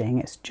crashing.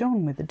 It's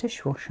John with the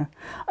dishwasher.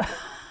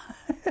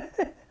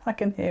 I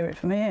can hear it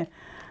from here.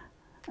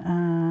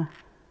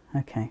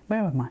 Okay,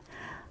 where am I?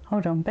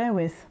 Hold on, bear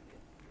with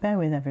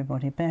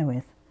everybody, bear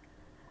with.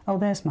 Oh,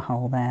 there's my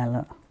hole there,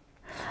 look.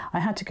 I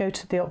had to go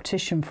to the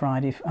optician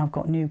Friday. I've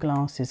got new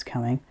glasses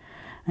coming,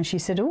 And she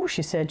said, oh,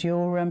 she said,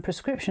 your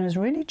prescription has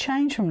really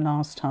changed from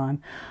last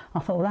time. I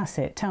thought, well, that's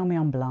it. Tell me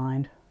I'm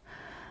blind.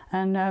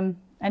 And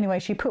anyway,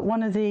 she put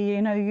one of the,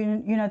 you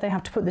know, they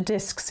have to put the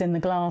discs in the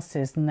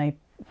glasses and they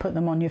put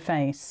them on your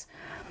face.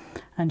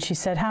 And she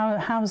said,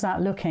 how's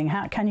that looking?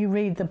 Can you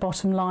read the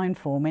bottom line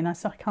for me? And I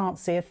said, I can't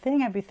see a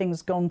thing.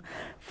 Everything's gone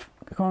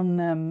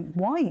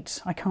white.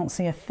 I can't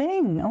see a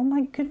thing. Oh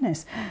my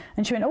goodness.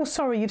 And she went, oh,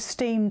 sorry, you've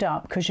steamed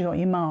up because you got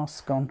your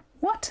mask on.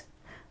 What?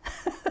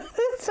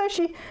 So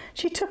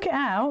she took it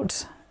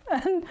out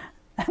and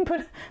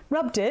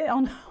rubbed it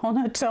on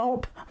her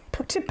top,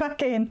 put it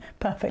back in,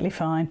 perfectly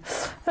fine.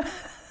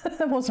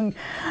 That wasn't,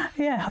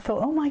 yeah, I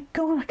thought, oh my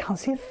God, I can't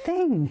see a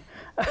thing.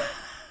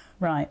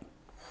 Right.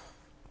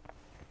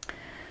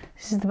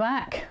 This is the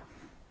back.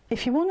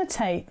 If you want to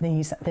take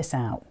this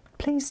out,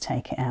 please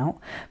take it out.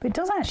 But it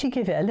does actually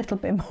give it a little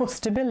bit more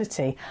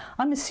stability.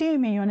 I'm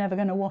assuming you're never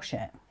going to wash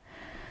it.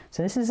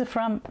 So this is the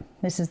front,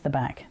 this is the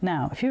back.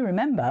 Now, if you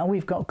remember,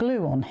 we've got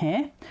glue on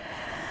here.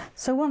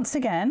 So once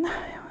again,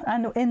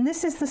 and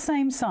this is the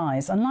same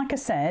size. And like I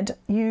said,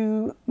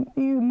 you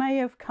may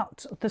have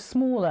cut the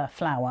smaller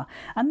flower,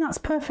 and that's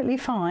perfectly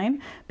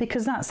fine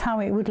because that's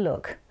how it would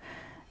look.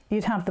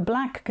 You'd have the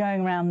black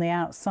going around the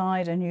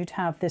outside and you'd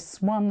have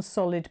this one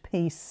solid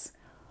piece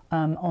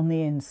on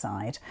the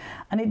inside.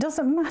 And it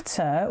doesn't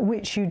matter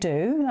which you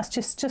do, that's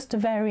just a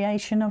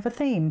variation of a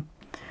theme.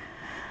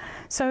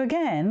 So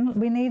again,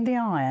 we need the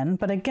iron,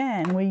 but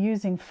again, we're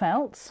using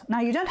felt.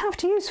 Now you don't have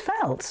to use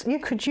felt. You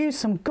could use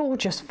some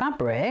gorgeous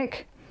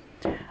fabric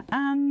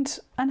and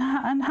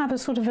have a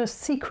sort of a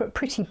secret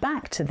pretty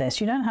back to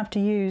this. You don't have to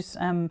use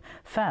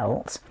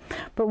felt,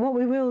 but what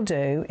we will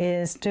do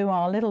is do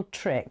our little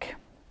trick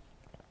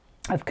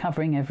of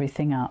covering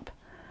everything up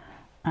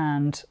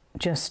and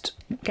just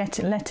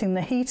letting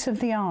the heat of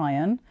the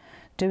iron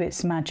do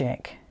its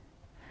magic.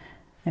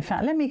 In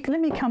fact, let me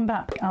come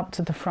back up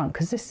to the front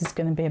because this is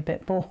going to be a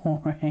bit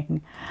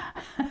boring.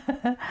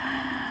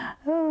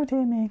 Oh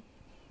dear me.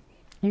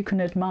 You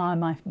can admire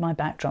my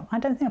backdrop. I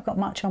don't think I've got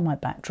much on my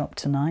backdrop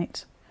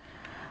tonight.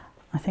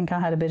 I think I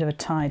had a bit of a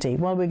tidy.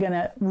 Well, we're going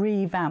to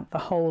revamp the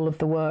whole of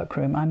the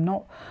workroom. I'm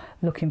not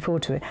looking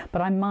forward to it,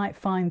 but I might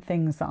find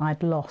things that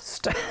I'd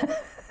lost,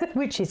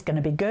 which is going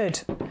to be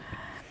good.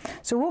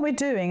 So what we're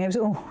doing is,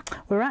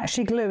 we're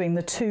actually gluing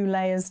the two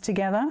layers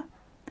together.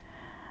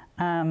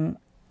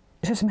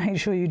 Just make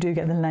sure you do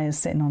get the layers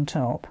sitting on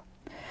top.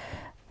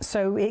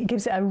 So it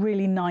gives it a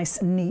really nice,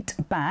 neat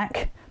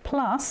back.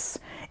 Plus,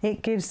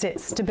 it gives it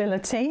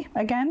stability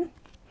again,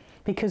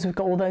 because we've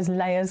got all those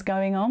layers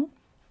going on.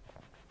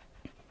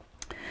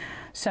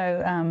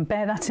 So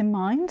bear that in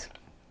mind.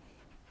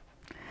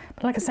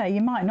 But like I say,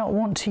 you might not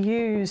want to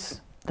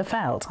use the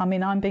felt. I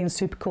mean, I'm being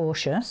super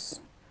cautious,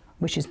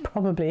 which is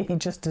probably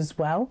just as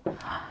well.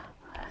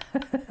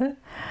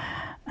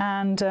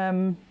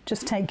 And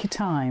just take your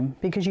time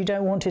because you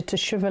don't want it to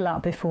shrivel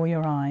up before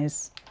your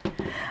eyes.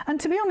 And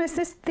to be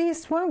honest,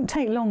 these won't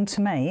take long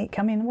to make.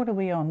 I mean, what are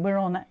we on? We're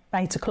on at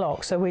 8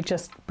 o'clock, so we're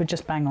just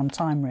bang on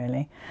time,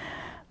 really.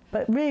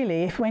 But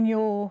really, when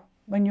you're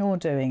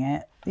doing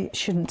it, it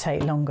shouldn't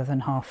take longer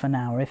than half an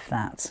hour, if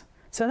that.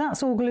 So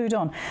that's all glued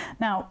on.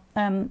 Now,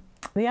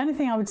 the only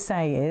thing I would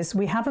say is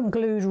we haven't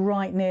glued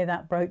right near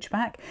that brooch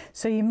back,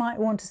 so you might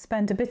want to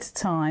spend a bit of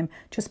time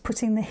just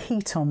putting the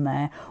heat on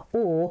there,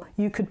 or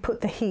you could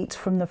put the heat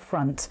from the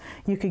front.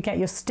 You could get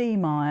your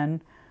steam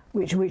iron,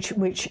 which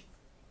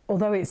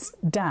although it's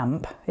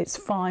damp, it's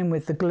fine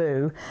with the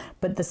glue,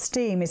 but the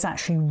steam is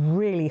actually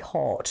really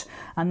hot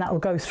and that will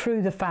go through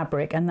the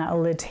fabric and that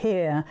will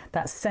adhere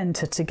that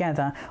centre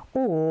together.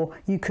 Or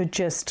you could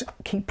just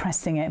keep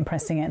pressing it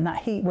and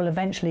that heat will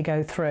eventually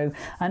go through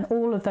and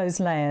all of those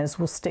layers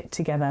will stick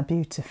together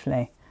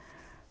beautifully.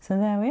 So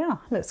there we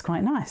are, looks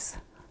quite nice.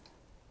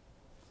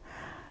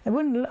 It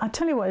wouldn't, I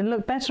tell you what, it'd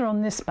look better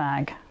on this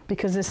bag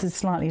because this is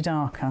slightly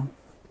darker.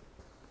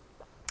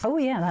 Oh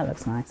yeah, that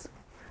looks nice.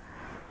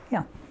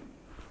 Yeah.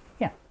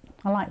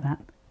 I like that.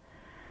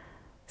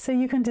 So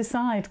you can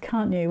decide,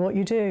 can't you, what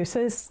you do. So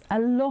there's a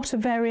lot of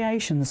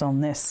variations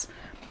on this,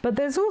 but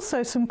there's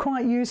also some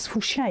quite useful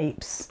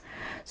shapes.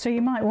 So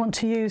you might want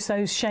to use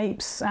those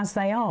shapes as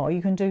they are.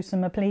 You can do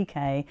some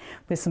applique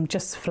with some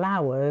just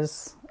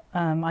flowers.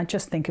 I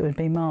just think it would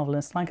be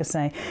marvellous. Like I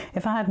say,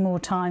 if I had more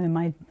time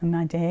in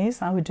my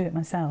days, I would do it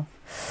myself.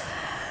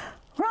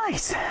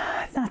 Right,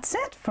 that's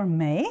it from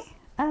me.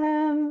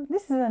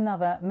 This is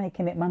another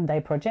Making It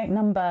Monday project,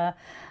 number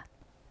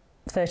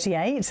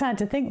 38, sad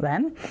to think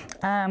then.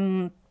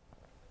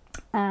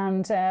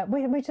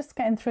 We're just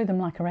getting through them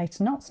like a rate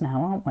of knots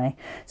now, aren't we?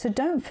 So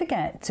don't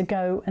forget to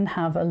go and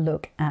have a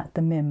look at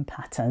the MIM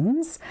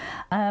patterns.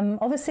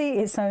 Obviously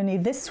it's only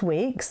this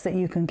week's that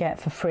you can get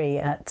for free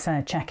at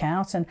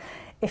checkout, and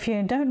if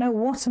you don't know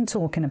what I'm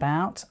talking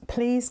about,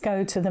 please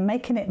go to the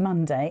Making It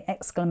Monday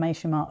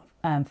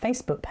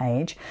Facebook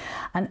page,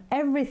 and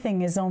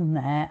everything is on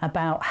there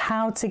about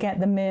how to get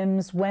the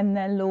MIMs, when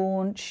they're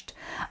launched,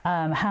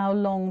 how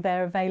long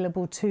they're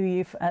available to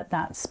you at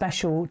that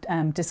special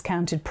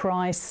discounted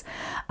price,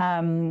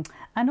 and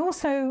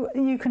also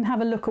you can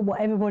have a look at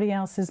what everybody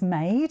else has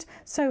made.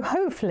 So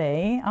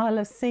hopefully I'll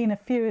have seen a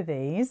few of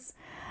these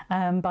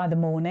by the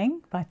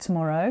morning, by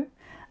tomorrow.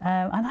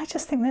 And I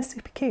just think they're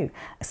super cute.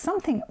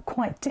 Something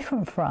quite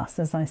different for us,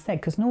 as I said,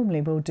 because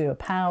normally we'll do a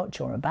pouch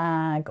or a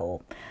bag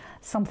or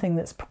something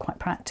that's quite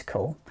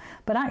practical.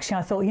 But actually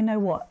I thought, you know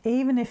what,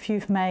 even if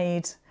you've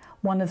made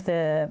one of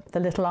the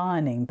little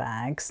ironing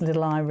bags,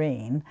 little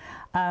Irene,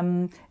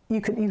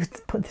 you could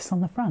put this on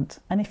the front.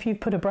 And if you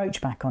put a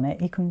brooch back on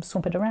it, you can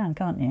swap it around,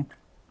 can't you?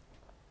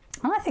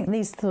 And I think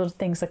these sort of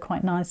things are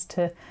quite nice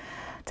to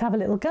have a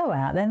little go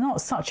at. They're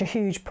not such a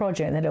huge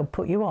project that it'll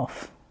put you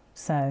off.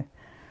 So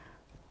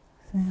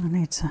I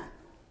need to,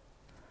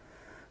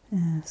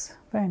 yes,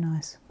 very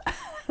nice.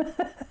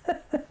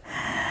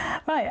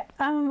 Right,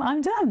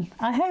 I'm done.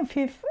 I hope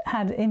you've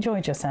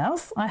enjoyed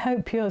yourselves. I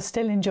hope you're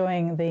still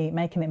enjoying the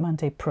Making It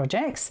Monday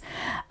projects.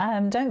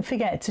 Don't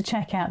forget to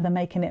check out the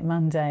Making It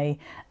Monday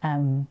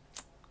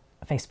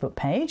Facebook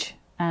page.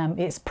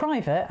 It's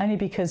private only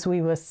because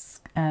we were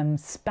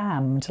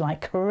spammed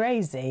like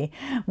crazy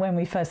when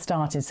we first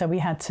started, so we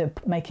had to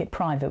make it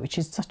private, which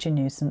is such a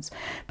nuisance.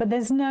 But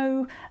there's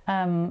no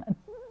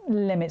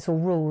limits or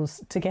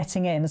rules to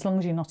getting in. As long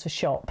as you're not a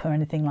shop or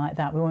anything like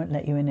that, we won't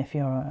let you in if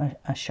you're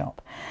a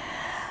shop.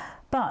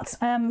 But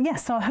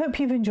yes, so I hope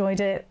you've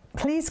enjoyed it.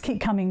 Please keep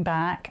coming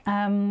back.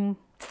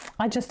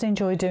 I just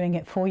enjoy doing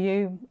it for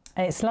you.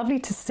 It's lovely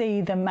to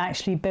see them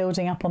actually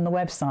building up on the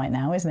website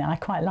now, isn't it? I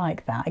quite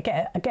like that. I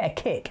get a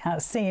kick out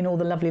of seeing all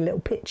the lovely little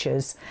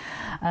pictures.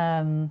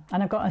 And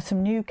I've got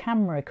some new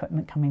camera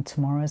equipment coming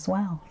tomorrow as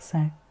well,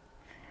 so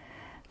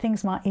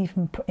things might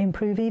even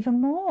improve even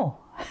more.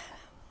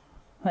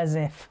 As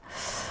if.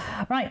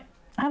 Right,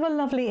 have a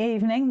lovely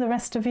evening, the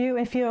rest of you.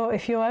 If you're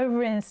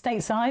over in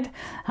stateside,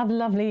 have a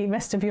lovely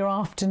rest of your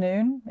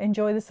afternoon.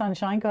 Enjoy the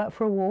sunshine, go out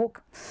for a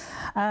walk.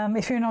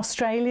 If you're in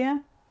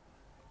Australia,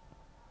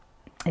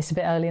 it's a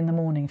bit early in the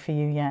morning for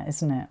you yet,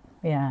 isn't it?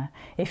 Yeah.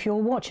 If you're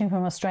watching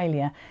from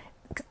Australia,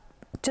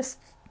 just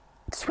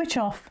switch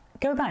off,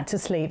 go back to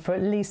sleep for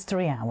at least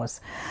 3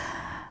 hours.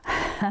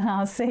 And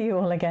I'll see you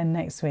all again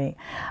next week.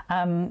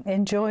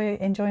 Enjoy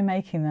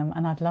making them,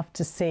 and I'd love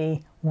to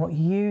see what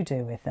you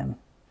do with them.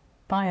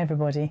 Bye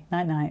everybody.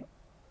 Night night.